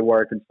did the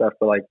work and stuff,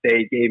 but like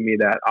they gave me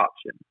that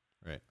option.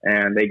 Right.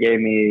 And they gave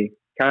me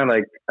kind of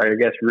like, I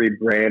guess,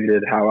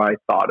 rebranded how I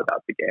thought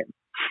about the game.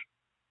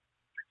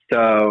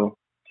 So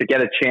to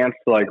get a chance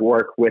to like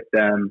work with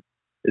them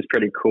is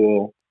pretty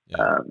cool.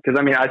 Yeah. Cause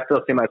I mean, I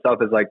still see myself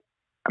as like,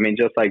 I mean,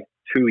 just like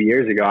 2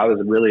 years ago, I was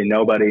really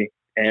nobody,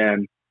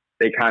 and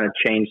they kind of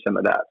changed some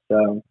of that.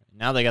 So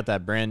now they got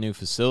that brand new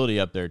facility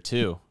up there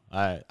too.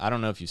 I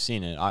don't know if you've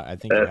seen it. I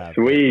think you have.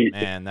 Sweet.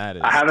 Man, that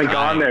is I haven't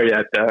gone there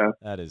yet though.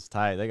 That is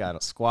tight. They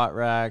got squat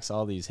racks,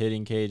 all these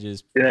hitting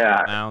cages,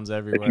 mounds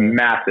everywhere. It's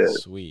massive.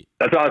 Sweet.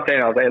 That's what I was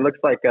saying. I was like, it looks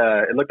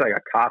like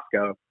a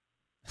Costco.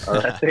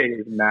 Oh, that thing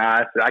is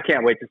massive. I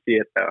can't wait to see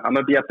it though. I'm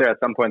gonna be up there at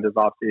some point this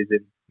off season.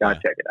 Gotta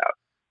check it out.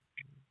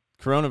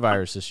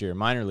 Coronavirus this year,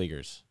 minor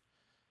leaguers,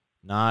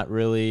 not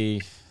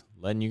really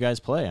letting you guys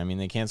play. I mean,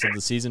 they canceled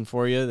the season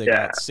for you. They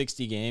got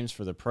 60 games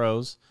for the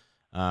pros.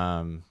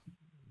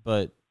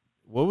 But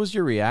what was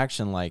your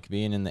reaction like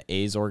being in the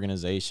A's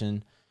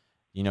organization?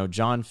 You know,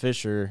 John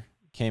Fisher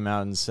came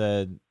out and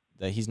said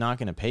that he's not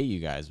going to pay you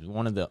guys.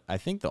 I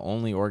think the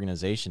only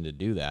organization to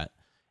do that.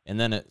 And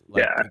then a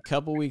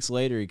couple weeks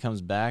later, he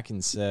comes back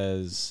and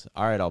says,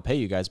 all right, I'll pay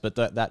you guys. But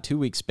that 2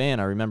 week span,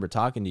 I remember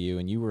talking to you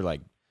and you were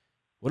like,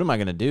 what am I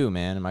going to do,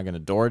 man? Am I going to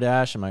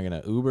DoorDash? Am I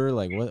going to Uber?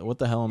 Like, what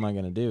the hell am I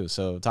going to do?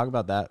 So talk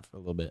about that for a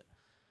little bit.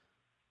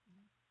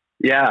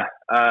 Yeah.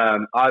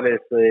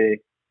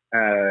 Obviously,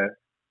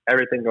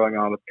 everything going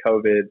on with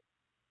COVID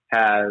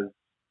has,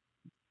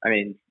 I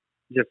mean,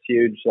 just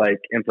huge like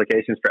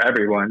implications for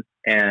everyone,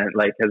 and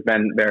like has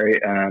been very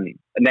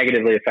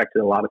negatively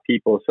affected a lot of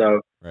people.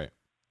 So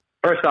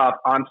first off,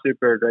 I'm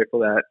super grateful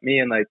that me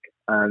and like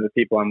the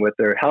people I'm with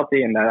are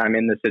healthy and that I'm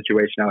in the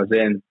situation I was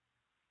in.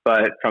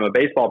 But from a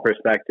baseball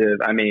perspective,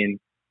 I mean,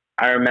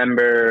 I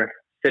remember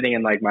sitting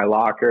in like my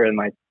locker and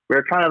like we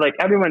were kind of like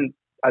everyone,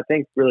 I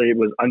think, really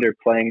was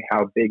underplaying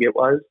how big it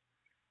was.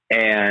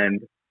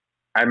 And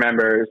I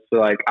remember, so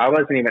like I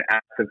wasn't even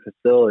at the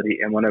facility,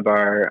 and one of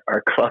our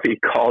clubby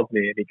called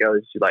me and he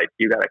goes, like,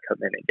 you got to come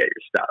in and get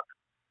your stuff,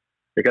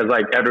 because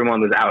like everyone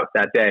was out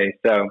that day.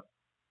 So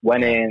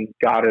went in,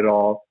 got it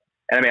all.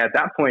 And I mean, at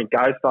that point,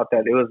 guys thought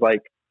that it was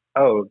like,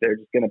 oh, they're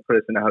just going to put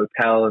us in a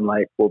hotel and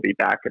like we'll be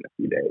back in a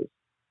few days.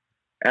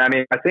 And I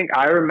mean, I think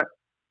I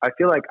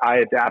feel like I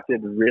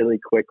adapted really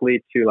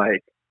quickly to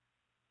like,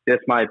 this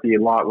might be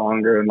a lot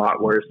longer and a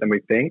lot worse than we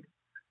think.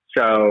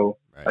 So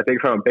I think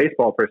from a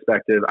baseball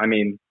perspective, I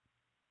mean,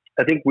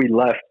 I think we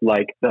left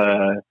like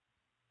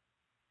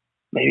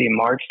maybe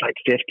March like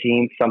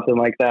 15th, something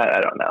like that. I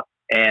don't know.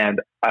 And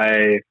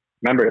I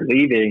remember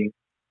leaving,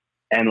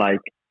 and like,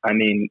 I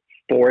mean,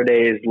 4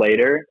 days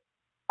later,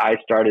 I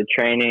started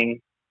training.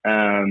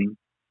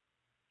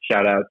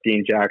 Shout out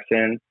Dean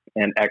Jackson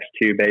and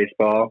X2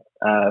 Baseball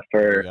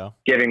for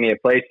giving me a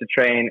place to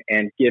train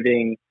and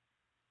giving,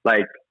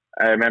 like,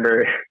 I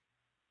remember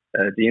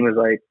Dean was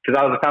like,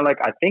 because I was kind of like,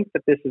 I think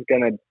that this is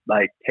gonna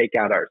like take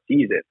out our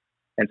season,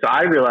 and so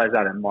I realized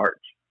that in March.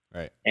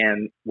 Right.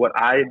 And what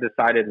I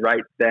decided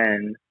right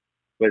then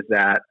was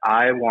that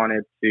I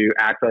wanted to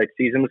act like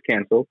season was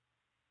canceled,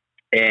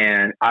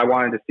 and I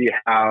wanted to see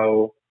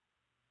how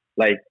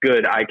like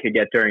good I could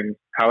get during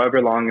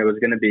however long it was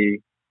going to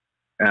be,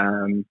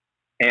 and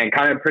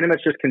kind of pretty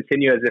much just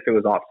continue as if it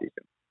was off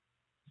season.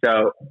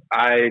 So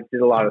I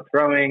did a lot of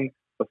throwing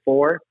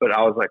before, but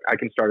I was like, I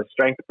can start a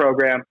strength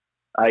program.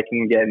 I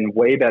can get in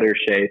way better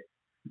shape.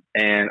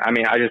 And I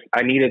mean,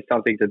 I needed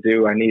something to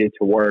do. I needed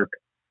to work.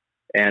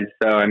 And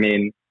so, I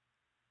mean,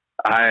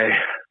 I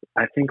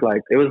think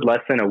like it was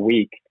less than a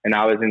week and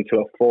I was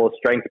into a full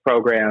strength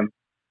program.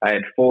 I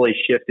had fully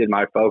shifted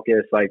my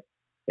focus. Like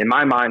in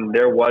my mind,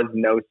 there was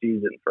no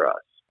season for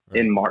us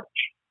in March.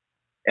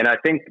 And I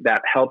think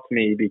that helped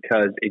me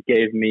because it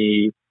gave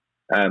me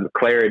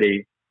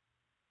clarity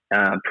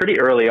pretty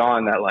early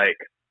on that like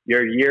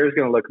your year is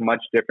going to look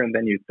much different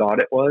than you thought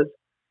it was.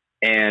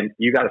 And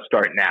you got to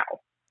start now.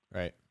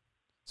 Right.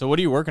 So what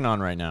are you working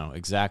on right now?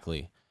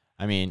 Exactly.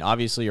 I mean,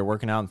 obviously you're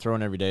working out and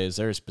throwing every day. Is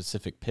there a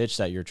specific pitch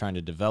that you're trying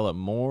to develop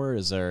more?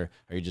 Are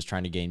you just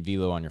trying to gain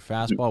velo on your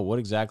fastball? What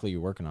exactly are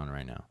you working on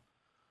right now?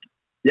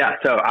 Yeah,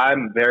 so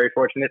I'm very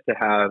fortunate to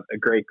have a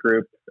great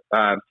group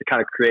to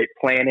kind of create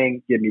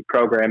planning, give me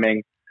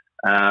programming.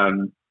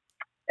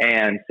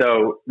 And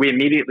so we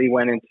immediately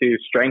went into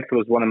strength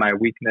was one of my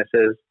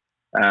weaknesses.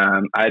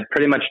 I'd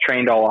pretty much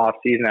trained all off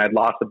season. I'd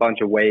lost a bunch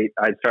of weight.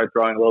 I'd started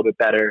throwing a little bit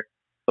better,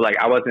 but like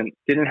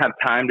didn't have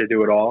time to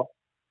do it all.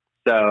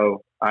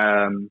 So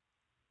I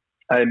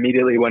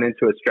immediately went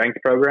into a strength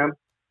program.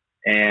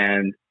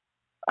 And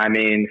I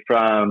mean,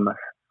 from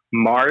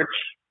March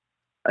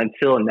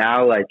until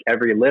now, like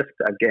every lift,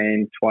 I've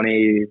gained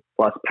 20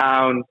 plus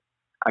pounds.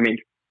 I mean,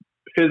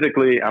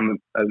 physically, I'm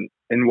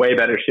in way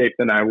better shape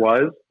than I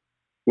was,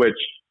 which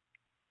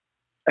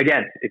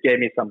again, it gave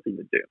me something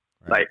to do.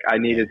 Right. Like I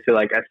needed to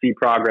I see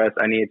progress.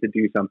 I needed to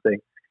do something.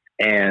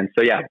 And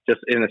so, yeah, just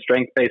in a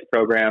strength-based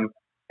program.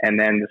 And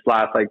then this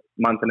last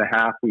month and a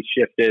half, we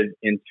shifted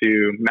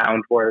into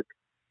mound work.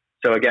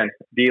 So again,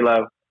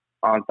 velo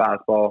on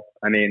fastball.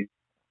 I mean,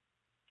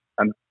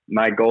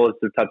 my goal is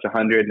to touch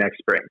 100 next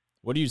spring.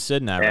 What are you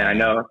sitting at? And right I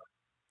know.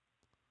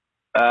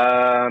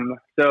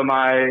 So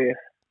my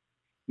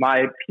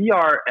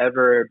PR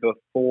ever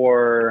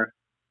before,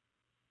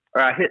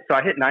 I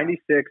hit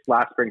 96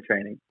 last spring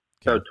training.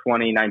 So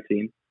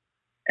 2019.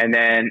 And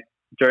then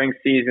during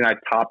season, I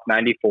topped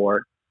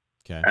 94.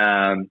 Okay.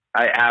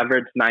 I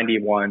averaged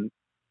 91.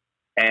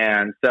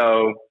 And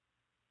so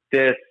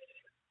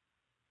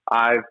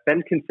I've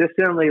been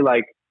consistently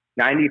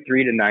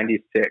 93 to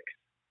 96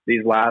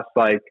 these last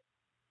 2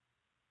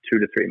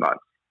 to 3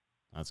 months.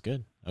 That's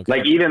good.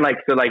 Okay.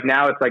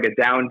 Now it's a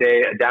down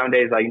day. A down day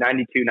is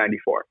 92,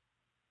 94.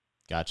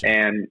 Gotcha.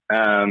 And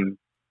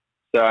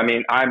so, I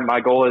mean,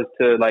 my goal is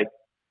to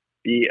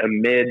be a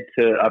mid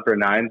to upper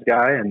nines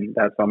guy, and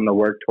that's what I'm going to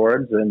work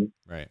towards. And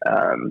right.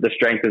 The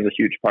strength is a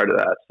huge part of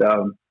that.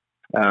 So,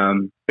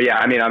 but yeah,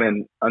 I mean, I'm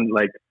in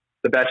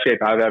the best shape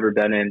I've ever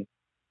been in,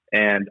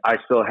 and I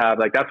still have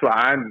that's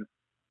why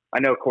I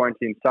know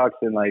quarantine sucks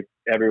and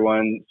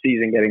everyone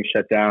season getting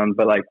shut down,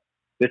 but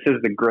this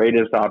is the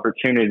greatest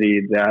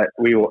opportunity that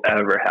we will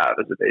ever have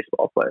as a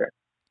baseball player.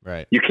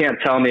 Right. You can't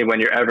tell me when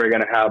you're ever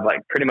going to have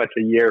pretty much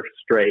a year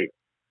straight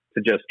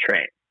to just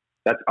train.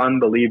 That's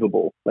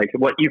unbelievable.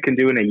 What you can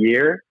do in a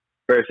year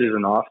versus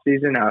an off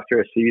season after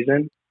a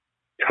season,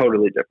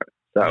 totally different.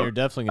 So you're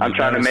definitely going to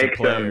trying to make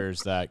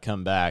players that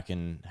come back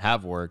and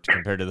have worked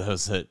compared to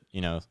those that,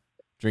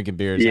 drinking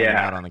beers and hanging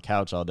out on the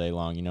couch all day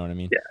long. You know what I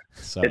mean? Yeah.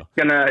 So it's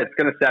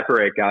gonna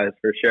separate guys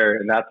for sure.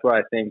 And that's what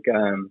I think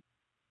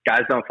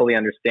guys don't fully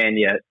understand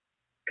yet,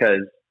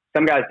 because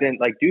some guys didn't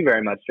do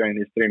very much during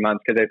these 3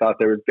 months because they thought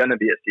there was going to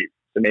be a season.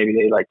 So maybe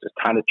they just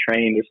kind of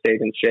trained or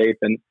stayed in shape.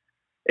 And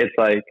it's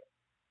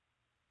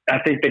I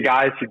think the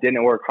guys who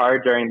didn't work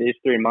hard during these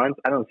 3 months,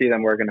 I don't see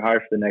them working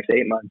hard for the next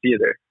 8 months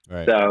either.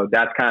 Right. So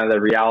that's kind of the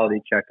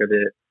reality check of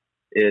it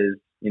is,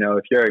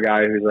 if you're a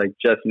guy who's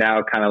just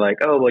now kind of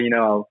oh, well,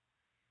 I'll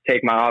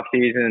take my off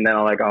season and then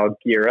I'll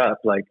gear up.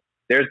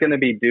 There's going to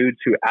be dudes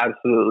who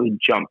absolutely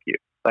jump you,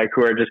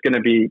 who are just going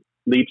to be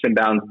leaps and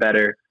bounds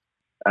better.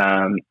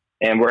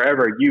 And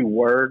wherever you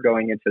were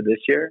going into this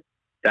year,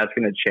 that's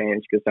going to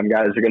change because some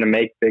guys are going to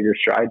make bigger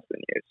strides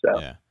than you. So,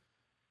 yeah.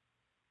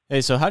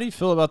 Hey, so how do you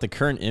feel about the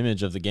current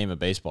image of the game of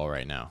baseball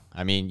right now?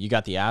 I mean, you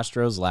got the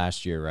Astros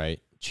last year, right?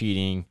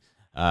 Cheating,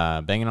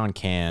 banging on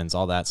cans,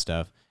 all that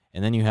stuff.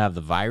 And then you have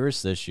the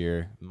virus this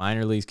year,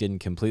 minor leagues getting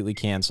completely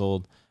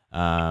canceled,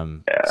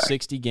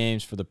 60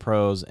 games for the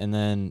pros, and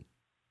then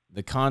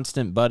the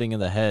constant butting of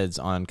the heads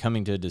on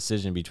coming to a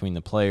decision between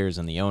the players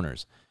and the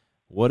owners.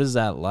 What is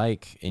that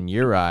like in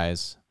your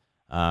eyes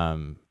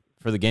for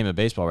the game of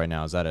baseball right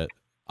now? Is that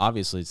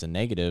obviously it's a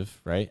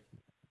negative, right?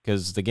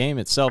 Because the game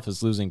itself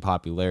is losing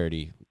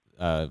popularity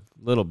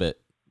little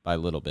bit by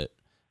little bit.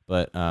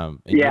 But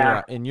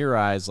in your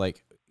eyes,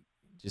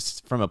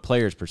 just from a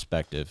player's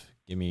perspective,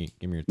 give me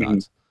your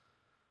thoughts.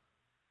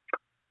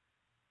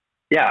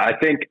 Yeah, I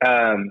think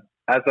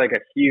as like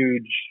a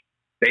huge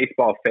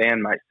baseball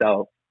fan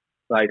myself,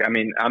 like, I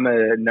mean, I'm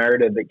a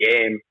nerd of the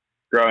game.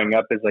 Growing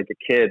up as like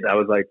a kid, that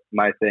was like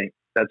my thing.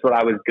 That's what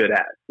I was good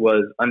at,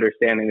 was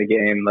understanding the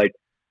game. Like,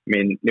 I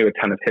mean, knew a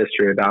ton of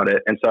history about it.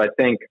 And so I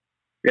think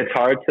it's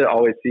hard to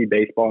always see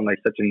baseball in like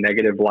such a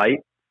negative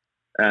light.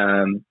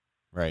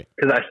 Right.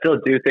 Because I still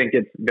do think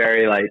it's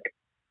very like,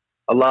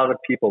 a lot of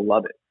people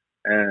love it.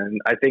 And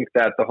I think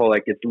that the whole,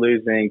 like, it's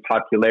losing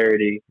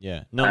popularity.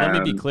 Yeah. No, let me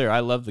be clear. I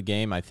love the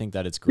game. I think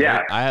that it's great.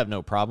 Yeah. I have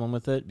no problem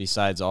with it,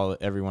 besides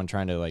everyone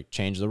trying to like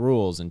change the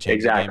rules and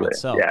change the Exactly. game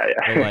itself. Yeah,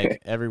 yeah. But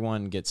like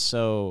everyone gets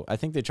so, I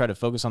think they try to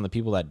focus on the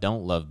people that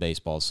don't love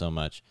baseball so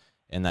much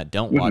and that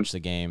don't watch the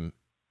game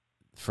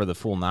for the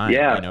full 9.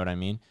 Yeah. You know what I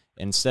mean?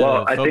 Instead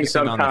Well, of I think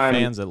focusing on the sometimes-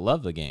 fans that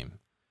love the game,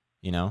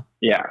 you know?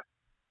 Yeah.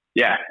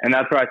 Yeah. And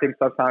that's where I think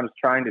sometimes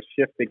trying to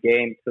shift the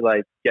game to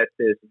like get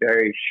this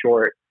very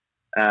short,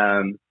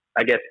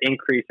 I guess,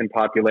 increase in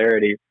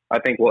popularity, I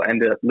think will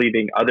end up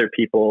leaving other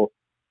people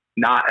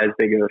not as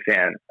big of a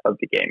fan of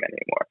the game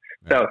anymore.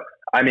 Right. So,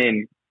 I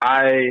mean,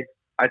 I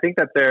think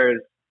that there's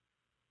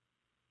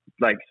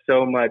like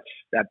so much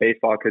that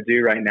baseball could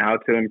do right now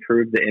to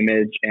improve the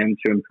image and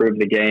to improve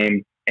the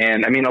game.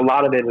 And I mean, a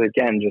lot of it is,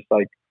 again, just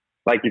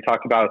like you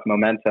talked about with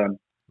momentum.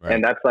 Right.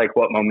 And that's like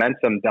what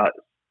momentum does.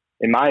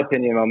 In my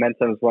opinion,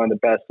 momentum is one of the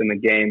best in the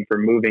game for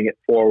moving it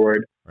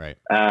forward. Right.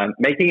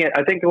 Making it,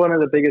 I think one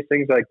of the biggest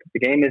things, like the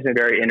game isn't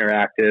very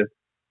interactive.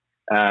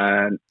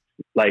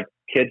 Like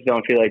kids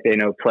don't feel like they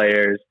know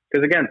players.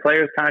 Because again,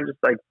 players kind of just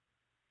like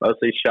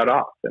mostly shut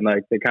off and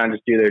like they kind of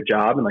just do their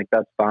job and like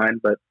that's fine.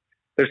 But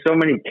there's so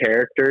many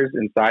characters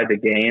inside the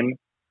game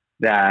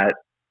that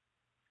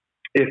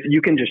if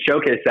you can just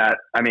showcase that,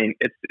 I mean,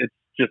 it's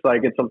just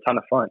like, it's a ton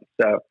of fun.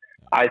 So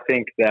I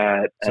think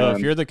that. So if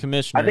you're the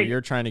commissioner, think,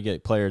 you're trying to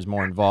get players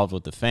more involved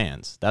with the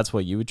fans. That's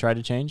what you would try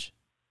to change?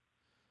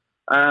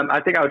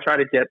 I think I would try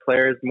to get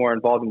players more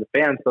involved in the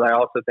fans, but I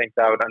also think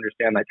that I would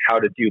understand like how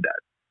to do that.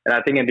 And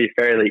I think it'd be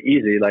fairly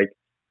easy, like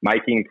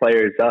miking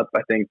players up.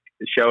 I think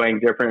showing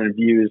different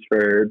views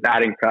for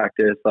batting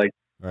practice, like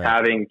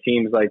having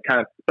teams like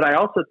kind of, but I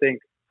also think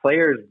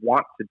players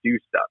want to do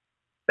stuff.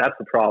 That's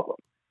the problem,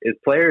 is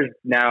players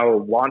now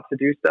want to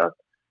do stuff.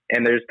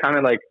 And there's kind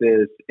of like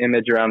this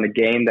image around the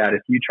game that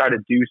if you try to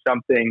do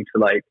something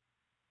to like,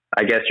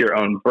 I guess your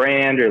own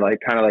brand or like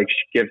kind of like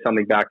give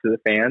something back to the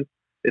fans,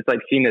 it's like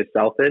seen as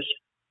selfish.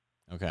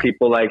 Okay.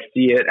 People like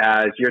see it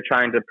as you're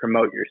trying to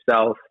promote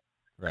yourself,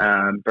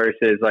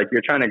 versus like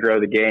you're trying to grow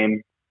the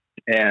game.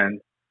 And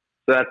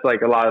so that's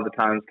like a lot of the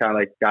times kind of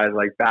like guys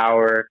like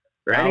Bauer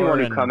or anyone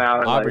who come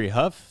out. Aubrey like,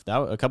 Huff, that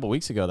a couple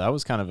weeks ago, that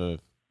was kind of a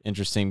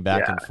interesting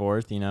back and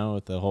forth, you know,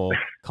 with the whole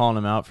calling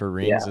him out for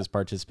rings as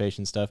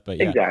participation stuff.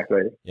 But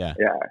exactly. Yeah.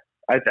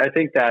 I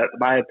think that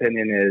my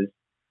opinion is,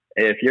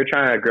 if you're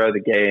trying to grow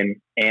the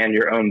game and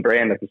your own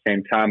brand at the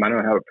same time, I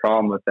don't have a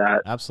problem with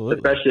that. Absolutely.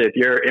 Especially if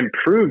you're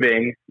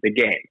improving the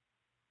game.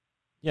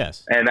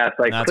 Yes. And that's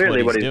like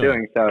clearly what he's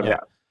doing. So yeah.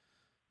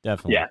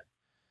 Definitely. Yeah.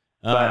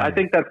 But I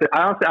think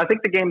I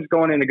think the game's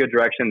going in a good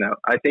direction though.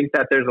 I think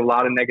that there's a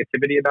lot of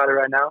negativity about it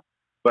right now,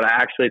 but I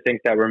actually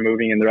think that we're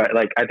moving in the right,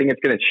 like, I think it's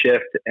going to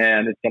shift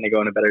and it's going to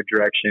go in a better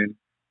direction.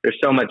 There's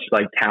so much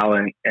like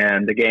talent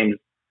and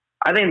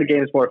I think the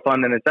game's more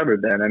fun than it's ever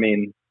been. I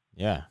mean,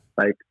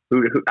 like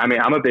I mean,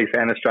 I'm a big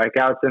fan of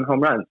strikeouts and home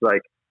runs,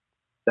 like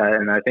that.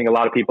 And I think a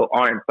lot of people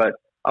aren't, but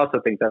I also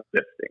think that's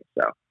interesting.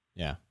 So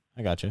yeah,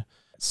 I gotcha.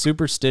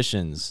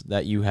 Superstitions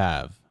that you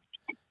have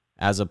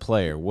as a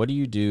player, what do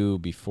you do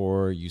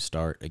before you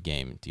start a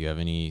game? Do you have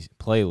any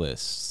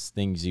playlists,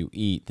 things you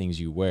eat,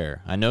 things you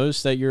wear? I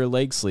noticed that you're a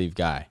leg sleeve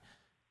guy.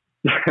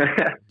 Do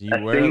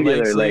you wear a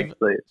leg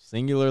sleeve?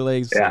 Singular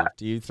leg sleeve. Yeah.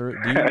 Do you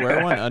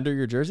wear one under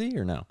your jersey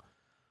or no?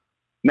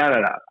 No.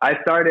 I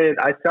started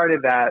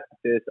that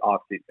this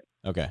off season.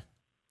 Okay.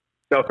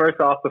 So first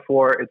off,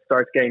 before it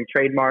starts getting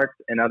trademarked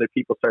and other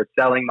people start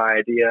selling my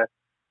idea,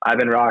 I've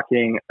been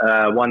rocking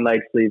one leg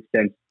sleeve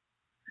since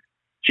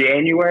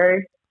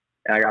January.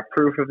 And I got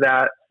proof of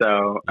that.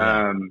 So,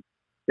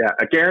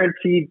 a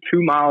guaranteed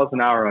 2 miles an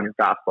hour on your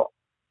fastball.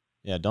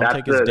 Yeah, don't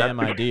take his damn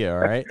idea, all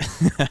right?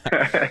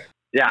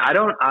 Yeah,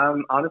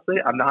 honestly,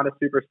 I'm not a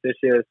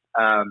superstitious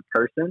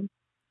person.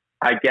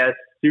 I guess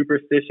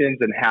superstitions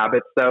and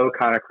habits, though,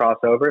 kind of cross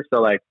over. So,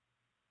 like,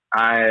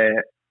 I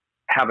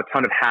have a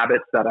ton of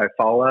habits that I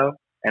follow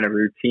and a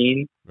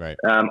routine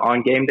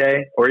on game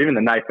day or even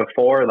the night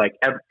before, like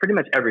pretty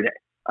much every day.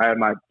 I have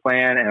my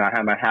plan and I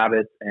have my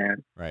habits,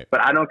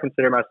 but I don't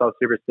consider myself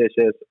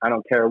superstitious. I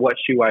don't care what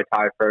shoe I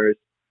tie first.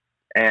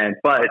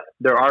 But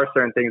there are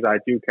certain things I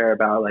do care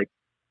about, like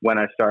when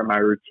I start my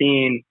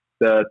routine,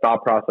 the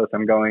thought process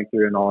I'm going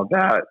through and all of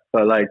that.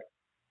 But like,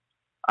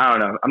 I don't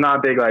know. I'm not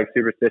a big like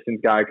superstitions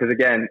guy. Cause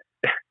again,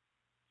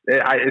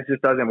 it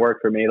just doesn't work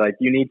for me. Like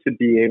you need to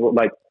be able,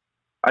 like,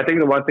 I think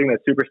the one thing that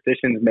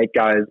superstitions makes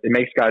guys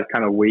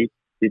kind of weak,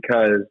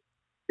 because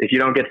if you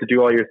don't get to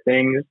do all your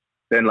things,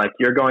 then like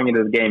you're going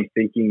into the game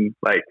thinking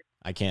like,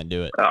 I can't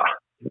do it.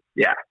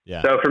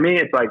 Yeah. So for me,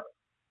 it's like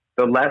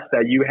the less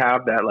that you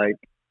have that like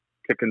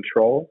to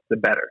control, the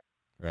better.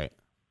 Right.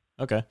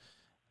 Okay.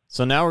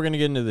 So now we're going to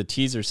get into the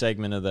teaser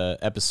segment of the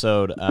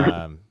episode.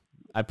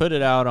 I put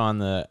it out on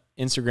the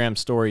Instagram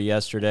story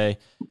yesterday.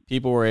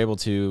 People were able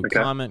to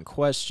comment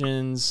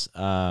questions,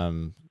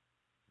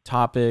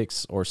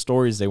 topics, or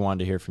stories they wanted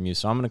to hear from you.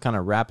 So I'm going to kind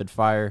of rapid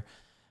fire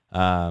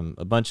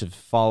a bunch of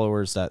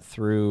followers that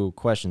threw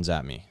questions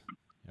at me.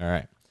 All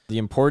right. The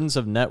importance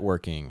of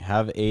networking.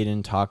 Have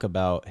Aiden talk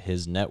about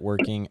his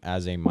networking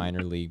as a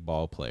minor league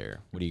ball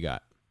player. What do you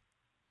got?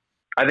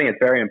 I think it's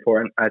very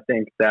important. I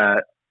think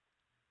that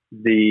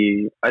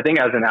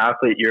as an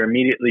athlete, you're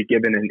immediately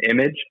given an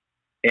image,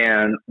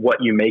 and what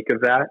you make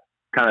of that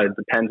kind of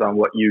depends on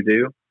what you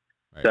do.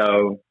 Right.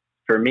 So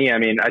for me, I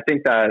mean, I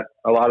think that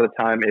a lot of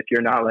the time, if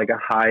you're not like a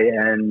high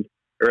end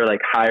or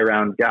like high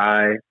round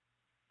guy,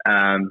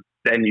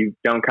 then you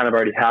don't kind of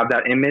already have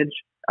that image.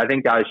 I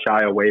think guys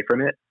shy away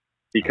from it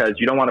because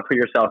you don't want to put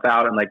yourself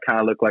out and like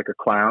kind of look like a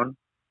clown.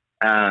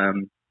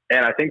 And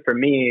I think for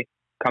me,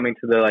 coming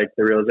to the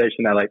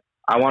realization that like,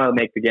 I want to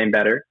make the game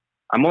better.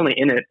 I'm only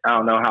in it, I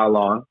don't know how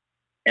long.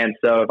 And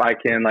so if I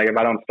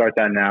don't start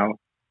that now,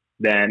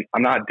 then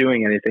I'm not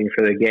doing anything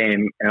for the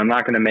game and I'm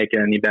not going to make it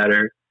any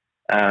better.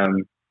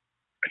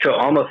 So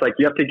almost like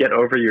you have to get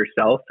over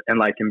yourself and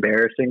like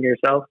embarrassing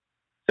yourself.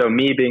 So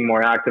me being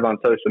more active on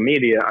social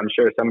media, I'm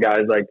sure some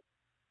guys like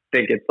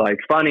think it's like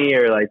funny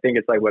or like think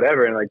it's like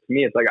whatever. And like to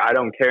me, it's like, I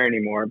don't care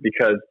anymore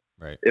because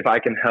if I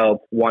can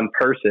help one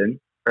person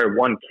or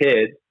one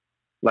kid,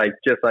 like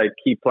just like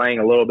keep playing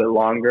a little bit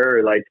longer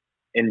or like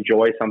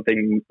enjoy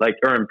something like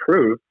or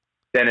improve,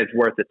 then it's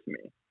worth it to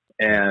me.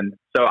 And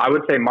so I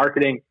would say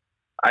marketing,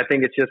 I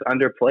think it's just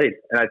underplayed.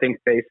 And I think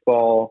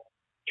baseball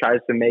tries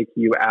to make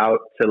you out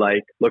to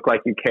like look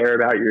like you care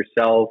about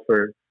yourself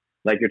or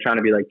like you're trying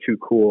to be like too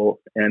cool.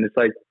 And it's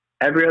like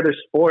every other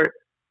sport,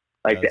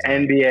 like the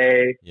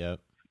NBA,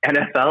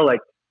 NFL, like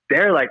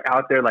they're like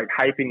out there like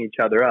hyping each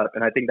other up.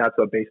 And I think that's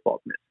what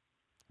baseball's missing.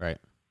 Right.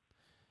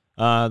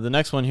 The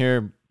next one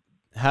here,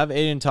 have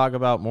Aiden talk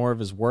about more of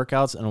his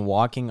workouts and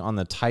walking on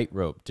the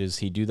tightrope. Does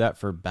he do that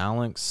for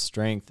balance,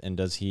 strength, and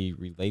does he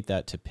relate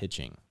that to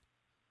pitching?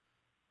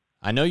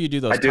 I know you do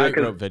those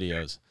tightrope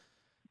videos.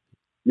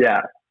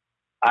 Yeah.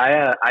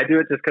 I do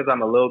it just because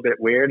I'm a little bit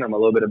weird. I'm a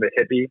little bit of a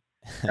hippie.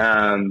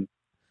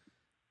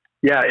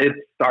 It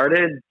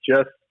started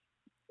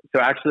so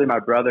actually my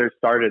brother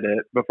started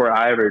it before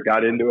I ever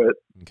got into it.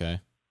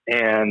 Okay.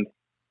 And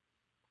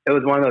it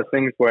was one of those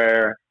things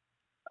where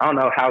I don't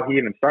know how he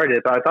even started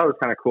it, but I thought it was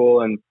kind of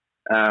cool. And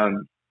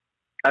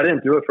I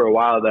didn't do it for a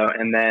while though.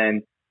 And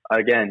then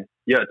again,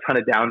 you had a ton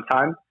of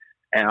downtime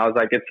and I was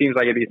like, it seems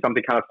like it'd be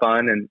something kind of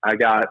fun. And I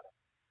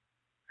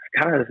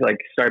kind of like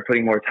started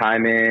putting more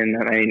time in.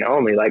 I mean,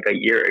 only like a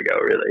year ago,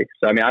 really.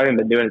 So, I mean, I haven't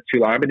been doing it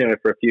too long. I've been doing it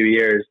for a few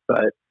years,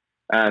 but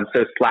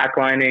so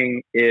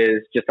slacklining is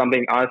just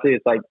something, honestly,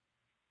 it's like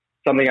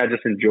something I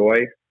just enjoy.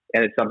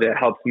 And it's something that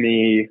helps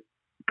me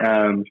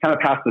kind of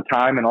pass the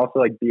time and also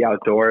like be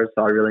outdoors.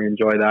 So I really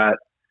enjoy that,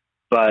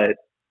 but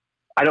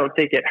I don't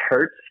think it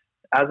hurts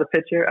as a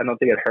pitcher. I don't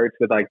think it hurts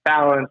with like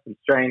balance and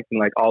strength and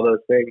like all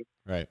those things.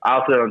 Right. I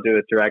also don't do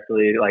it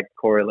directly, like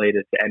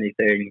correlated to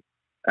anything.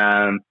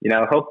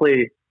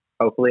 Hopefully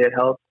it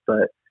helps,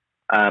 but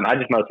I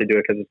just mostly do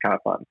it because it's kind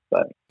of fun.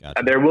 But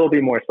there will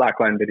be more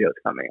slackline videos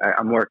coming.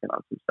 I'm working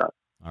on some stuff.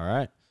 All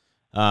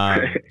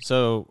right.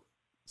 So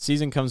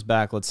season comes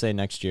back, let's say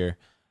next year.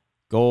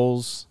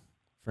 Goals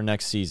for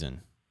next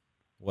season,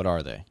 what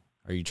are they?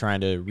 Are you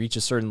trying to reach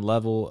a certain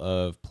level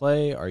of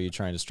play? Are you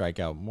trying to strike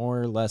out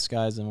more or less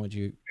guys than what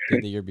you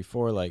did the year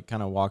before? Like,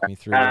 kind of walk me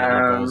through what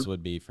your goals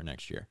would be for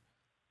next year.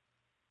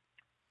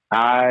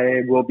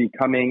 I will be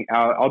coming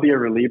out. I'll be a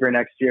reliever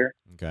next year.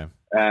 Okay.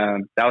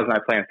 That was my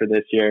plan for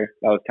this year.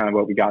 That was kind of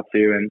what we got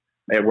to, and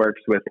it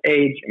works with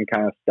age and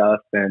kind of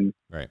stuff, and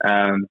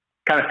kind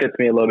of fits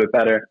me a little bit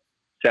better.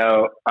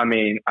 So, I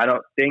mean, I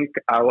don't think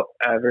I will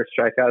ever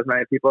strike out as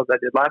many people as I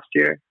did last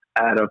year.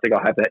 I don't think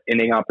I'll have that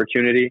inning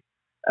opportunity.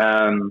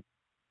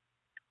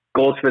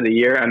 Goals for the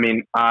year. I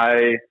mean,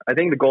 I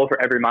think the goal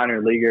for every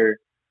minor leaguer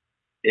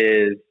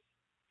is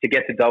to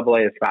get to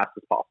AA as fast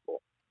as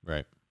possible.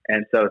 Right.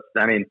 And so,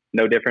 I mean,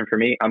 no different for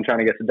me. I'm trying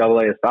to get to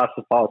AA as fast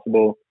as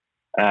possible,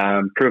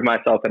 prove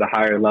myself at a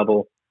higher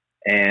level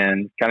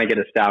and kind of get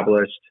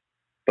established.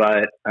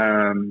 But,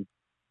 I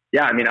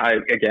mean,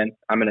 I'm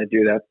going to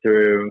do that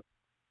through,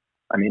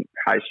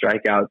 high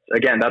strikeouts.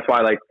 Again, that's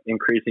why like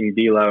increasing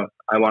velo.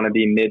 I want to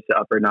be mid to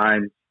upper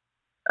nines.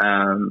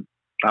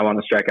 I want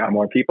to strike out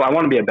more people. I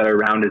want to be a better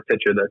rounded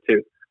pitcher though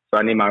too. So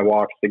I need my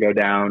walks to go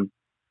down.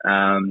 So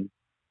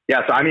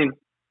I mean,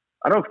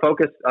 I don't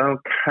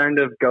kind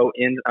of go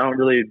in. I don't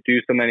really do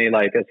so many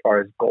like as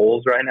far as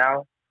goals right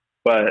now,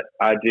 but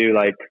I do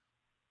like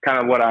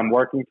kind of what I'm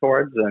working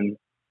towards and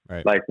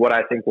like what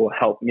I think will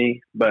help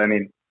me. But I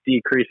mean,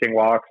 decreasing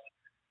walks,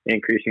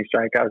 increasing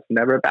strikeouts,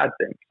 never a bad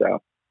thing. So.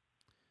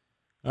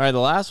 All right,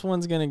 the last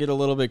one's going to get a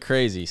little bit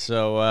crazy.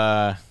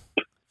 So,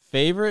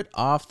 favorite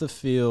off the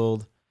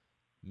field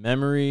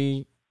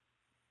memory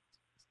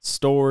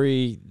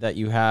story that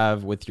you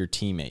have with your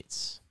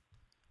teammates?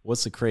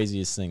 What's the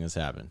craziest thing that's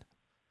happened?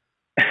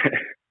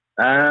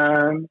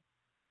 A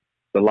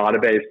lot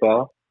of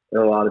baseball, a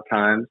lot of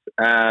times.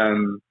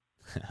 I'm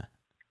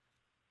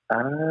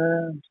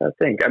trying to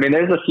think. I mean,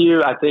 there's a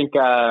few. I think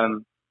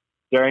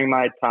during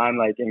my time,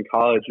 like in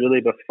college,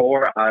 really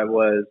before I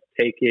was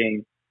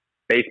taking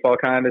baseball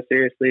kind of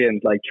seriously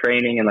and like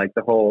training and like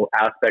the whole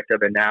aspect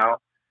of it now,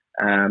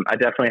 I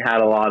definitely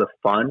had a lot of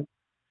fun.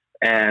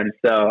 And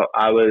so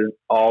I was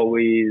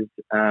always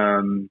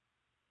going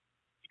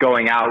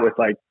out with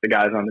like the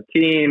guys on the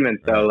team. And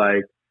so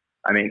like,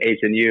 I mean,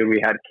 HNU, we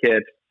had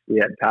Kips, we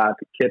had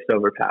Kips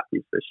over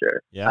Pappies for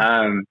sure.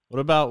 Yeah. What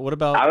about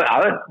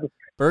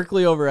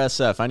Berkeley over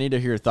SF? I need to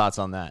hear your thoughts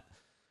on that.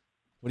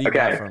 What do you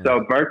got from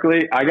so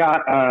Berkeley, I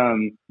got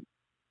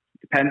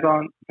depends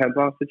on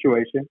the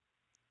situation,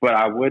 but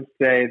I would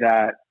say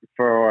that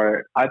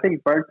I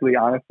think Berkeley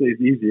honestly is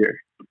easier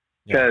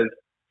because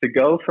to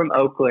go from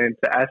Oakland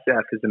to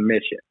SF is a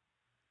mission.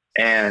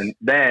 And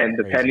then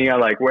depending on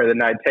like where the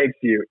night takes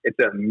you, it's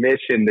a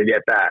mission to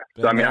get back.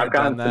 So I mean, I've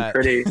gotten some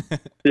pretty,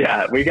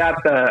 we got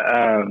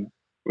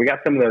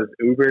some of those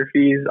Uber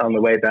fees on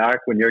the way back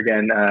when you're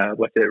getting,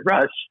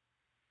 Rush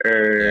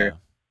or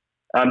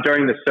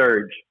during the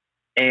surge.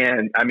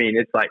 And I mean,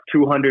 it's like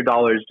 $200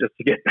 just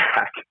to get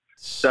back.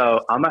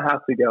 So I'm gonna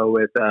have to go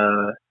with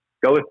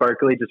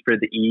Berkeley just for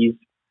the ease.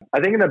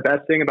 I think the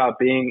best thing about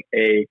being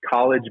a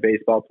college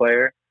baseball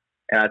player,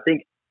 and I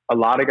think a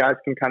lot of guys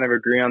can kind of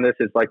agree on this,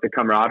 is like the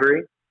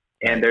camaraderie.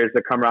 And there's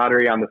the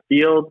camaraderie on the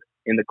field,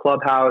 in the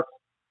clubhouse.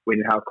 We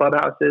know how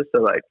clubhouse is,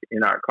 so like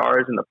in our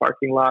cars in the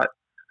parking lot.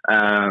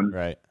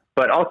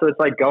 But also it's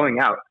like going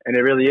out, and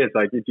it really is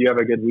like if you have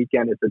a good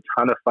weekend, it's a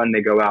ton of fun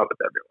to go out with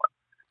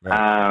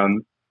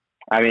everyone.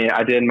 I mean,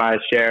 I did my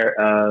share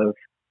of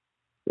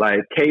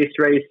like case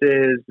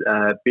races,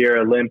 beer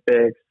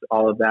Olympics,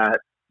 all of that.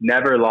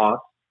 Never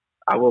lost.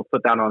 I will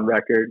put that on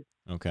record.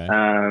 Okay.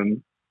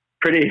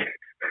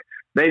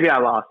 Maybe I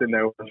lost in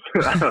there.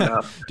 I don't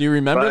know. Do you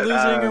remember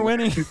losing or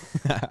winning?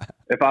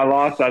 If I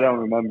lost, I don't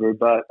remember.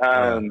 But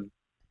I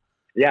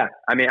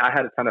mean, I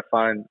had a ton of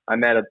fun. I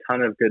met a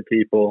ton of good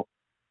people.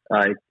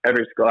 Like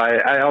every school,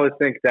 I always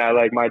think that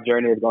like my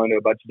journey of going to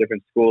a bunch of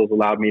different schools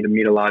allowed me to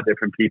meet a lot of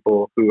different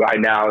people who I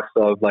now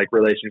still have like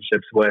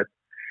relationships with.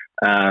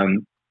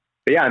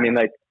 But yeah, I mean,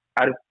 like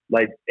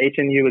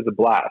HNU was a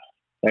blast.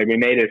 Like we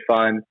made it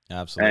fun.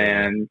 Absolutely.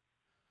 And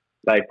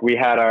like we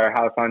had our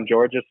house on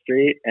Georgia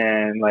Street,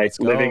 and like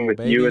living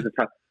with you as a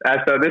ton.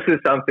 So this is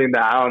something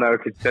that I don't know,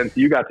 because since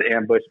you got to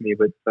ambush me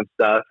with some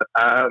stuff,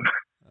 all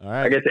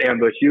right, I get to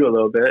ambush you a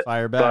little bit.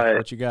 Fire back. But,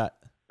 what you got?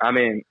 I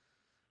mean,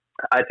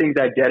 I think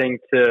that getting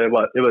to it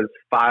was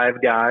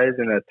 5 guys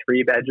in a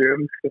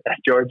 3-bedroom at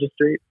Georgia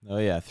Street. Oh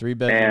yeah,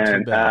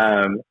 3-bedroom,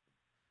 2-bed.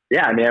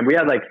 Yeah, man, we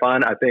had like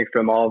fun. I think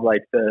from all of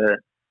like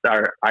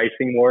our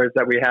icing wars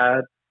that we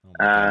had.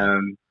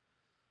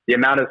 The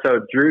amount of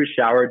Drew's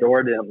shower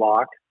door didn't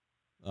lock.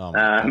 Oh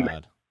my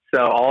God.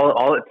 So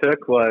all it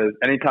took was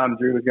anytime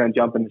Drew was going to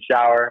jump in the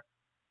shower,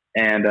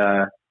 and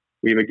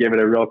we would give it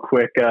a real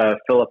quick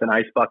fill up an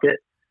ice bucket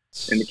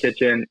in the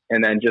kitchen,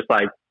 and then just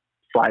like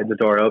slide the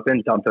door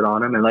open, dump it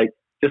on him, and like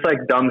just like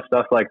dumb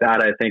stuff like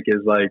that. I think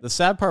is like the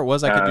sad part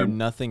was I could do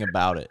nothing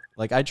about it.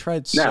 Like I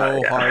tried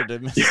so hard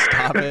to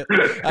stop it.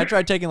 I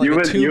tried taking like a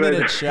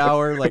 2-minute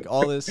shower, like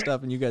all this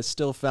stuff, and you guys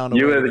still found a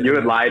way. You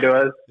would lie to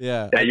us.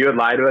 Yeah, you would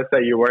lie to us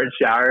that you weren't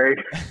showering.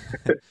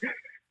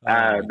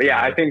 But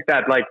yeah, I think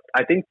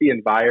the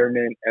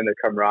environment and the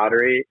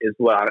camaraderie is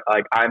what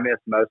I miss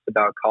most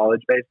about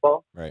college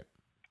baseball. Right.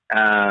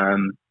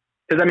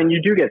 Because I mean,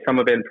 you do get some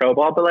of it in pro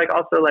ball, but like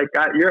also like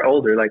you're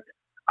older. Like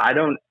I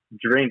don't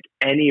drink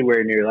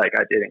anywhere near like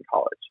I did in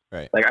college.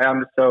 Right. Like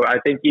I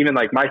think even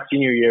like my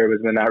senior year was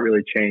when that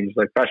really changed.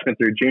 Like freshman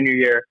through junior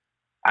year,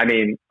 I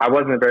mean, I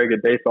wasn't a very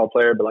good baseball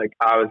player, but like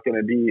I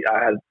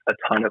had a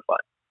ton of fun.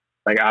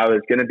 Like I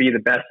was going to be the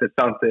best at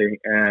something.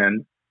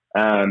 And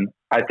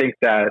I think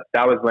that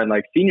was when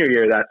like senior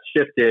year that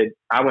shifted.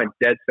 I went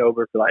dead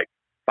sober for like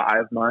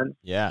 5 months.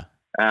 Yeah.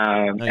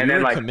 And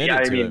then like,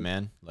 committed to it,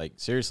 man. Like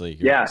seriously.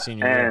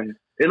 Senior year.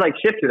 It like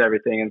shifted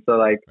everything. And so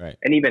like,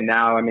 and even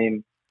now, I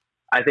mean,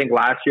 I think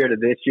last year to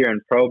this year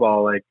in pro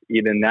ball, like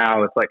even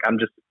now, it's like I'm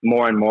just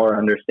more and more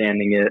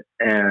understanding it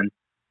and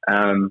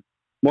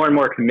more and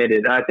more committed.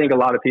 And I think a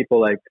lot of people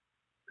like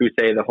who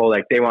say the whole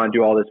like they want to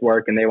do all this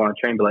work and they want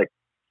to train, but like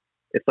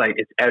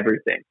it's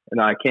everything.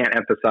 And I can't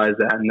emphasize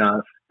that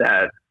enough.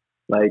 That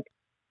like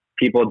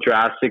people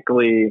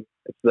drastically,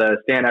 it's the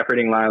Stan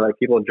Efferding line. Like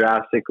people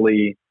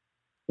drastically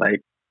like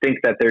think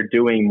that they're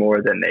doing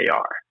more than they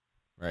are.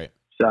 Right.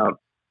 So,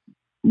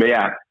 but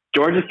yeah.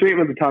 Georgia Street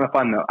was a ton of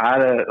fun though.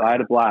 I had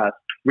a blast.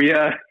 We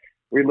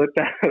lit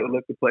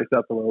the place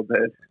up a little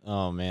bit.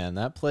 Oh man,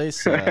 that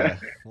place, a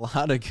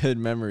lot of good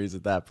memories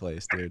at that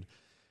place, dude.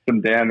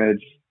 Some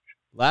damage.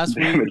 Last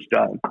week,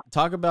 done.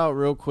 Talk about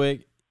real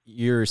quick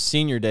your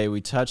senior day.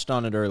 We touched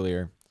on it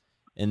earlier,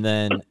 and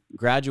then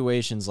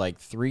graduation's like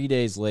 3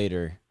 days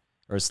later,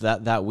 or so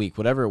that week,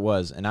 whatever it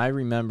was. And I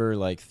remember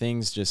like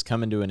things just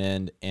coming to an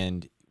end,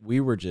 and we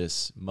were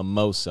just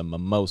mimosa in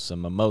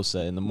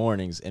the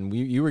mornings, and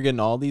you were getting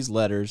all these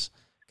letters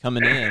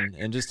coming in,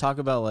 and just talk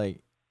about like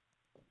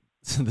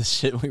the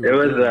shit we were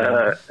doing.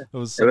 It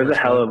was a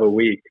hell of a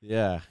week.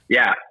 Yeah.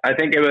 Yeah. I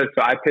think it was,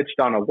 so I pitched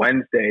on a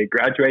Wednesday.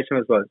 Graduation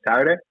was what,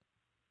 Saturday?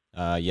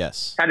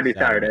 Yes. Had to be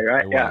Saturday,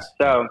 right? Yeah.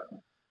 So,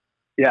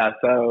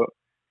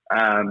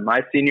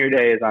 my senior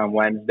day is on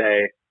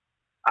Wednesday.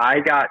 I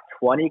got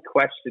 20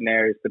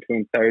 questionnaires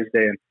between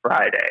Thursday and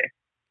Friday.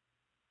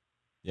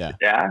 Yeah.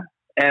 Yeah.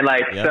 And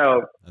like,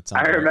 so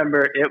I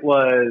remember it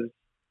was,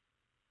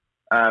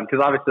 because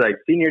obviously, like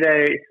senior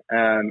day,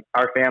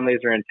 our families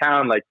are in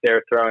town. Like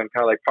they're throwing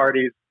kind of like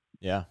parties.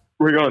 Yeah,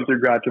 we're going through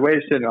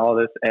graduation and all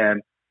this,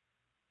 and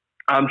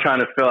I'm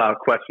trying to fill out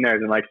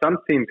questionnaires. And like some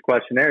teams'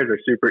 questionnaires are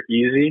super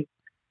easy;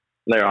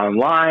 they're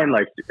online.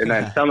 Like, and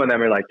then some of them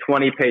are like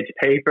 20-page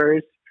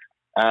papers.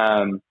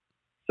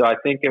 So I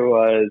think it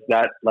was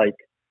that like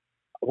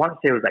I want to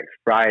say it was like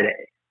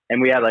Friday,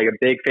 and we had like a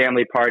big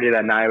family party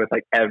that night with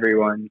like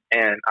everyone.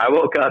 And I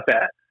woke up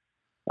at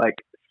like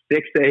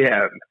 6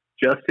 a.m.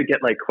 just to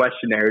get like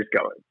questionnaires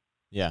going.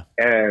 Yeah.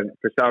 And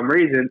for some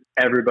reason,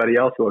 everybody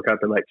else woke up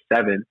at like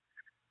 7.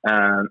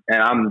 And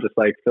I'm just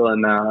like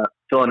filling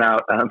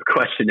out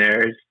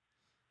questionnaires,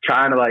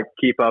 trying to like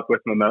keep up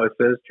with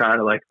mimosas, trying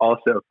to like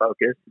also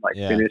focus, like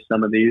finish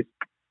some of these.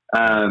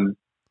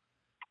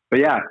 But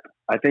yeah,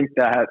 I think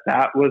that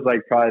was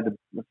like probably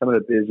some of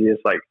the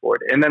busiest like 4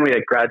 days. And then we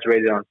like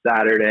graduated on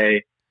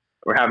Saturday.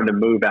 We're having to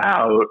move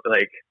out.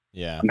 Like,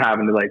 yeah, I'm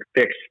having to like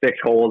fix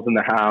holes in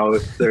the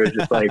house. There's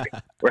just like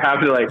we're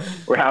having to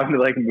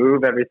like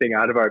move everything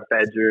out of our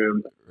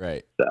bedroom.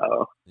 Right.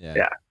 So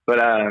yeah. But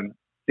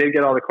did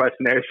get all the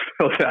questionnaires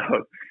filled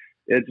out.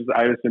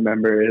 I just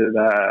remember it.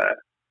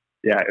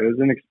 It was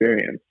an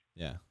experience.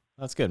 Yeah,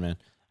 that's good, man.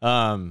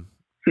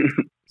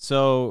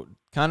 So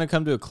kind of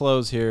come to a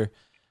close here.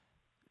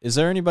 Is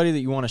there anybody that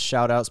you want to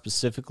shout out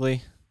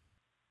specifically?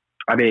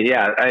 I mean,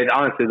 yeah.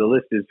 Honestly, the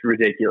list is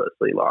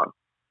ridiculously long.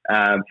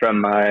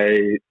 From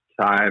my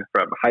time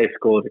from high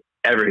school to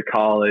every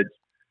college.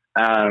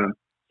 So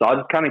I'll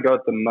just kind of go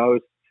with the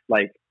most,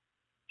 like,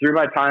 through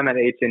my time at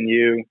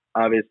HNU,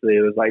 obviously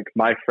it was like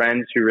my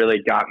friends who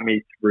really got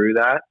me through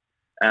that.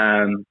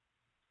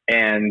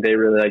 And they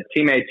really like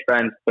teammates,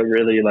 friends, but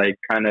really like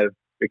kind of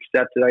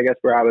accepted, I guess,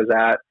 where I was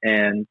at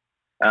and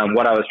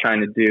what I was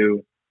trying to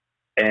do.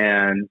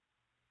 And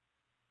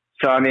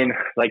so, I mean,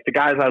 like the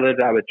guys I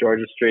lived at with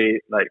Georgia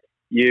Street, like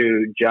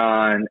you,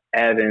 John,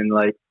 Evan,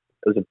 like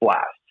it was a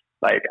blast.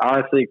 Like,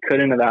 honestly,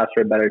 couldn't have asked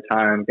for a better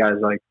time. Guys,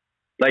 like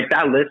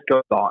that list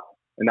goes on.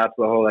 And that's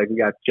the whole, like, we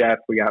got Jeff,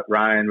 we got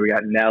Ryan, we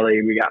got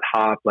Nelly, we got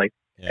Hop. Like,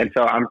 and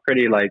so I'm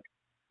pretty, like,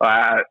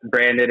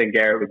 Brandon and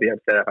Garrett would be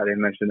upset if I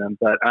didn't mention them.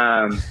 But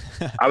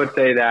I would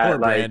say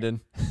that, like,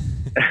 Brandon.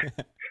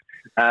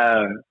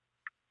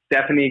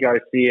 Stephanie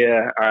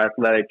Garcia, our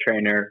athletic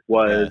trainer,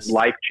 was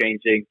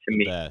life-changing to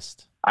me.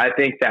 Best. I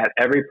think that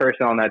every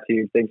person on that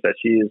team thinks that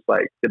she is,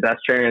 like, the best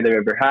trainer they've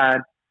ever had.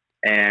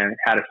 And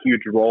had a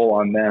huge role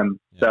on them.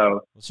 Yeah.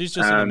 So she's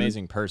just an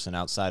amazing person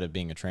outside of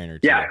being a trainer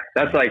too. Yeah,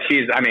 that's like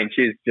she's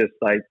just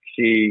like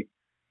she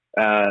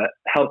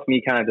helped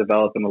me kind of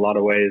develop in a lot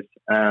of ways.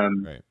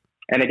 Right.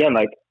 And again,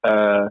 like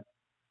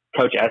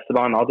Coach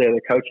Esteban, all the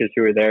other coaches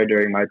who were there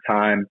during my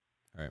time,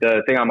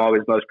 the thing I'm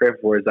always most grateful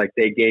for is like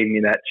they gave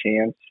me that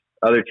chance.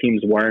 Other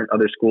teams weren't,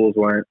 other schools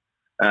weren't.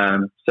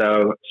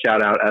 So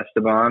shout out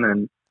Esteban,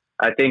 and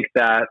I think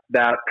that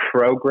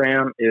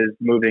program is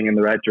moving in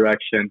the right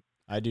direction.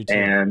 I do too.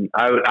 And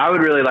I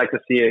would really like to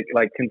see it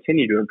like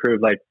continue to improve.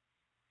 Like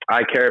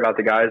I care about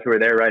the guys who are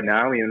there right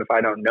now, even if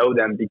I don't know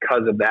them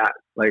because of that.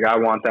 Like I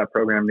want that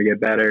program to get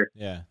better.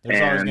 Yeah.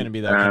 There's always going to be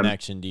that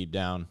connection deep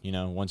down. You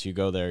know, once you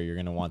go there, you're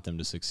going to want them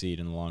to succeed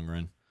in the long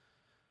run.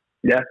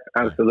 Yeah,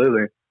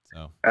 absolutely.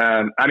 Yeah.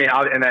 So, I mean,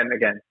 and then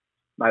again,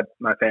 my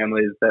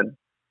family has been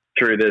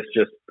through this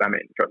from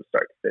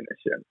start to finish.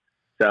 And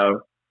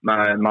so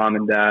my mom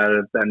and dad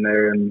have been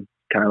there and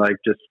kind of like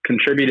just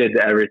contributed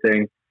to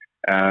everything.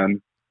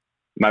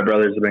 My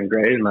brothers have been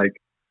great, and like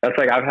that's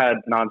like I've had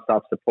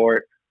nonstop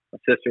support. My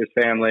sister's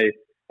family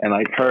and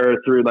like her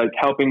through like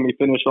helping me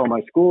finish all my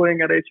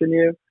schooling at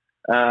HNU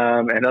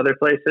and other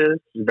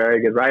places. She's a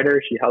very good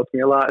writer. She helps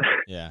me a lot.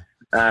 Yeah.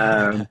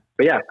 But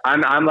yeah,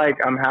 I'm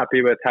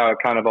happy with how it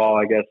kind of all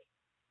I guess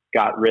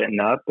got written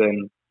up,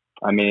 and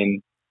I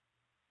mean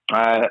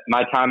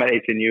my time at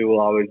HNU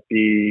will always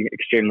be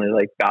extremely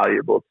like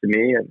valuable to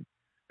me, and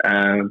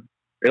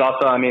it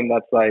also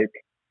that's like.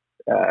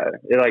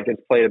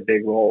 It's played a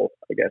big role,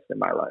 I guess, in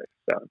my life.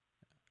 So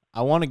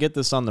I want to get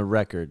this on the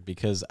record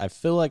because I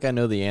feel like I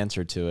know the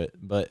answer to it,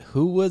 but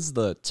who was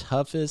the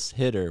toughest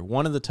hitter,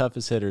 one of the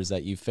toughest hitters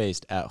that you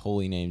faced at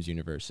Holy Names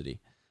University?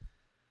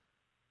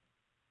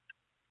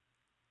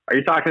 Are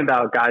you talking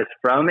about guys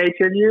from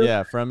HNU?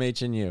 Yeah, from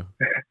HNU.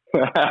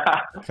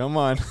 Come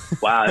on.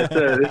 Wow,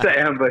 it's an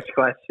ambush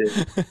question.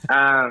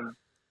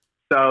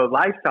 So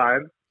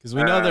Lifetime. Because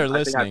we know they're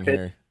listening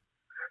here.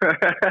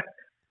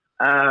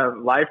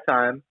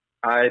 Lifetime,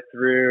 we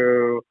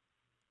threw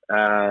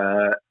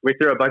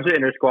a bunch of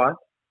inter squads.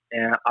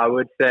 And I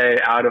would say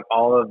out of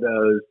all of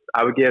those,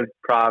 I would give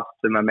props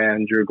to my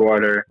man, Drew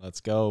Gorder.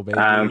 Let's go, baby.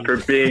 For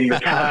being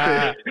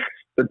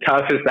the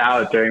toughest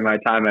out during my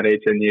time at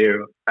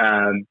HNU.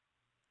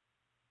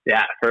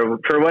 Yeah,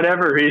 for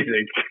whatever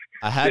reason.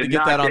 I had to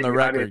get that on the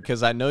record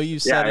because I know you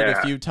said it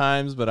a few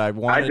times, but I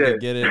wanted to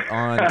get it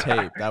on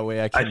tape. That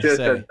way I can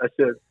say. I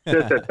should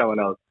have said someone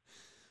else.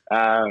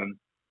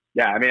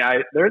 Yeah, I mean,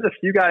 there's a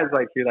few guys who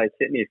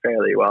hit me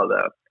fairly well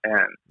though,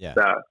 and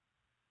so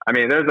I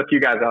mean, there's a few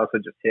guys that also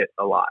just hit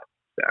a lot.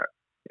 So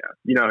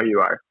you know who you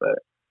are, but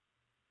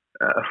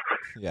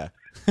yeah,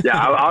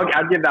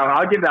 I'll give that one.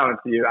 I'll give that one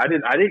to you. I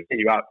didn't get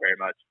you out very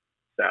much,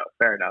 so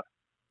fair enough.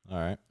 All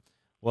right.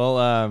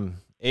 Well,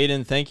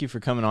 Aiden, thank you for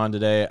coming on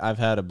today. I've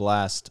had a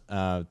blast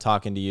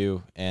talking to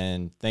you,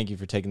 and thank you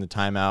for taking the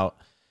time out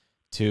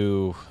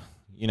to,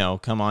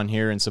 come on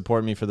here and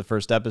support me for the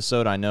first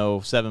episode. I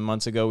know 7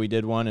 months ago we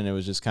did one, and it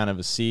was just kind of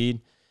a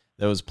seed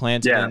that was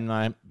planted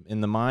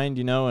in the mind,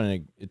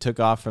 and it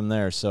took off from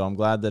there. So I'm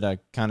glad that I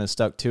kind of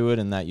stuck to it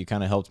and that you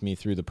kind of helped me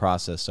through the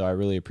process. So I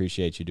really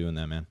appreciate you doing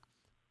that, man.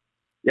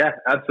 Yeah,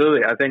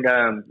 absolutely. I think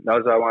that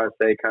was what I want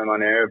to say kind of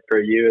on air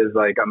for you is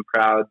I'm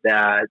proud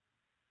that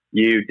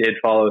you did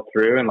follow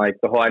through and I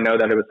know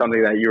that it was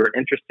something that you were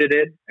interested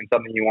in and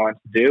something you wanted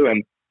to do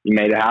and you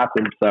made it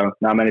happen. So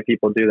not many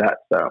people do that.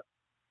 So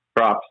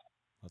props.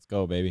 Let's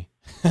go, baby.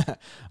 All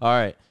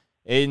right.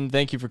 Aiden,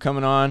 thank you for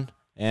coming on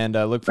and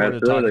look forward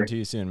to talking to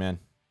you soon, man.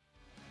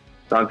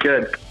 Sounds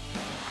good.